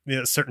of,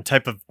 certain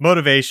type of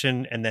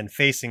motivation, and then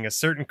facing a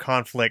certain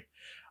conflict,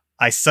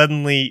 I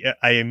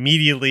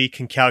immediately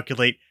can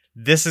calculate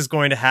this is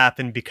going to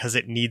happen because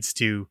it needs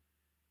to,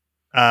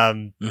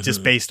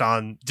 just based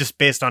on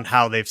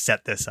how they've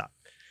set this up.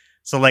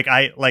 So like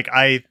I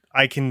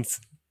can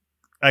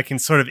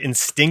sort of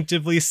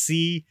instinctively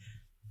see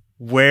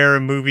where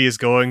a movie is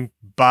going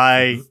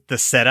by the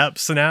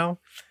setups now.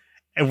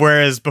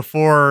 Whereas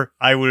before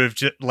I would have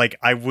just like,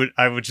 I would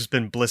just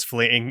been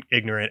blissfully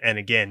ignorant. And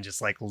again,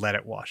 just like let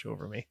it wash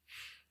over me.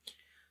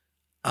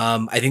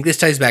 I think this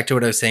ties back to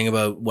what I was saying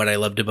about what I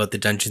loved about the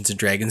Dungeons and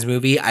Dragons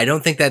movie. I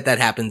don't think that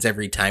happens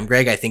every time,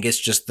 Greg. I think it's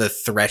just the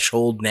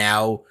threshold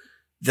now.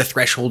 The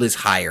threshold is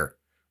higher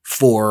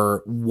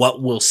for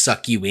what will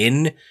suck you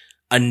in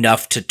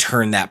enough to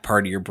turn that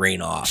part of your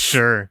brain off.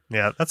 Sure.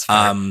 Yeah, that's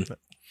fine.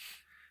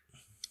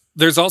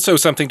 There's also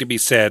something to be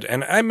said,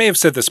 and I may have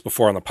said this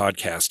before on the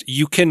podcast.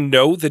 You can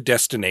know the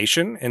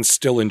destination and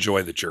still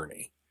enjoy the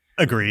journey.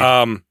 Agreed.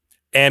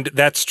 And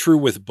that's true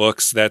with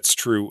books. That's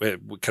true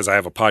because I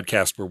have a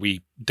podcast where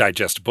we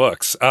digest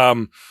books.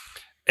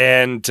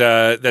 And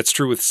that's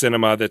true with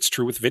cinema. That's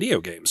true with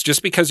video games.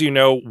 Just because you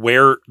know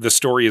where the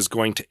story is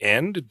going to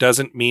end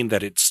doesn't mean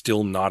that it's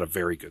still not a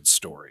very good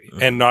story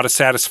and not a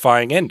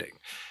satisfying ending.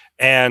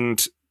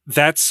 And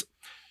that's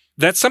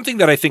something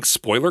that I think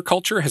spoiler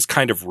culture has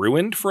kind of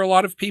ruined for a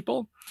lot of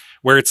people,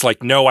 where it's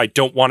like, no, I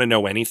don't want to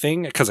know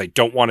anything because I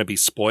don't want to be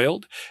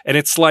spoiled. And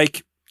it's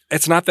like,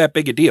 it's not that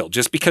big a deal.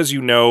 Just because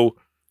you know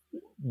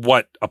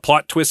what a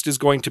plot twist is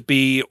going to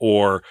be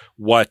or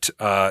what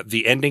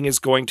the ending is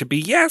going to be.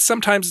 Yeah,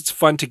 sometimes it's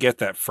fun to get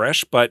that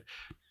fresh, but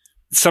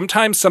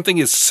sometimes something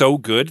is so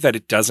good that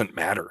it doesn't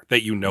matter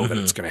that you know that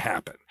it's going to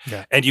happen.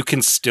 Yeah. And you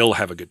can still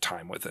have a good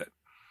time with it.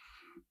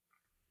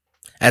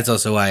 That's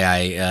also why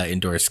I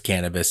endorse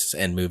cannabis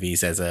and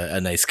movies as a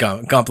nice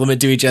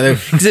compliment to each other,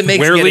 because it makes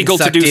we're getting legal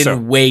sucked to do in so.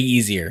 Way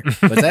easier.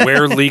 What's that?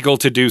 We're legal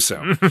to do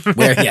so.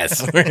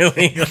 We're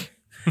legal.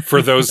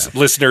 For those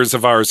listeners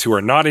of ours who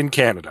are not in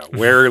Canada,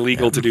 we're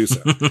legal to do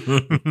so.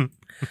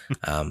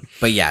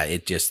 But yeah,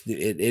 it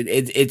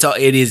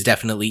is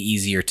definitely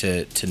easier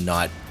to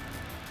not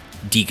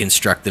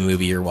deconstruct the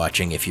movie you're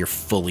watching if you're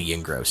fully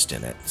engrossed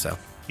in it. So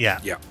yeah,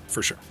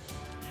 for sure.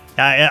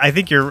 I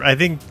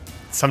think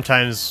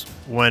sometimes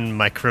when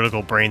my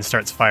critical brain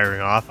starts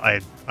firing off, I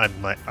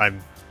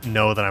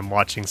know that I'm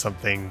watching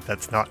something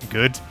that's not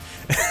good.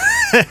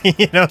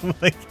 You know,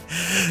 like,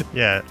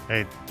 yeah.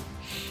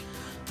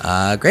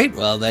 Great.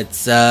 Well,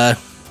 that's I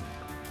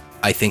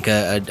think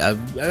I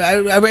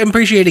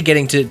appreciated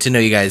getting to know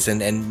you guys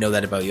and know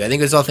that about you. I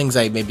think it's all things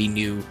I maybe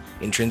knew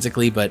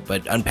intrinsically, but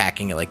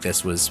unpacking it like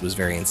this was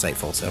very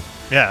insightful. So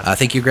yeah,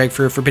 thank you, Greg,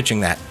 for pitching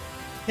that.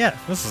 Yeah,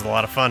 this is a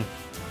lot of fun.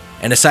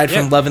 And aside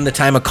from loving the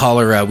time of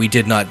cholera, we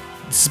did not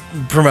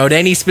promote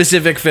any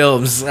specific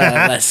films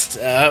lest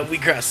we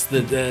cross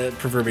the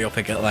proverbial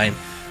picket line.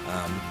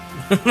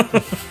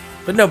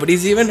 But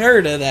nobody's even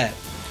heard of that.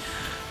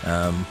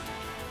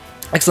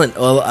 Excellent.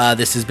 Well,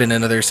 this has been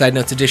another Side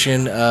Notes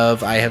edition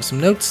of I Have Some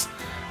Notes.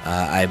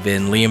 I've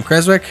been Liam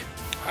Creswick.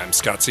 I'm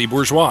Scott C.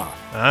 Bourgeois.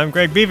 I'm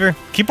Greg Beaver.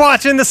 Keep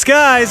watching the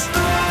skies.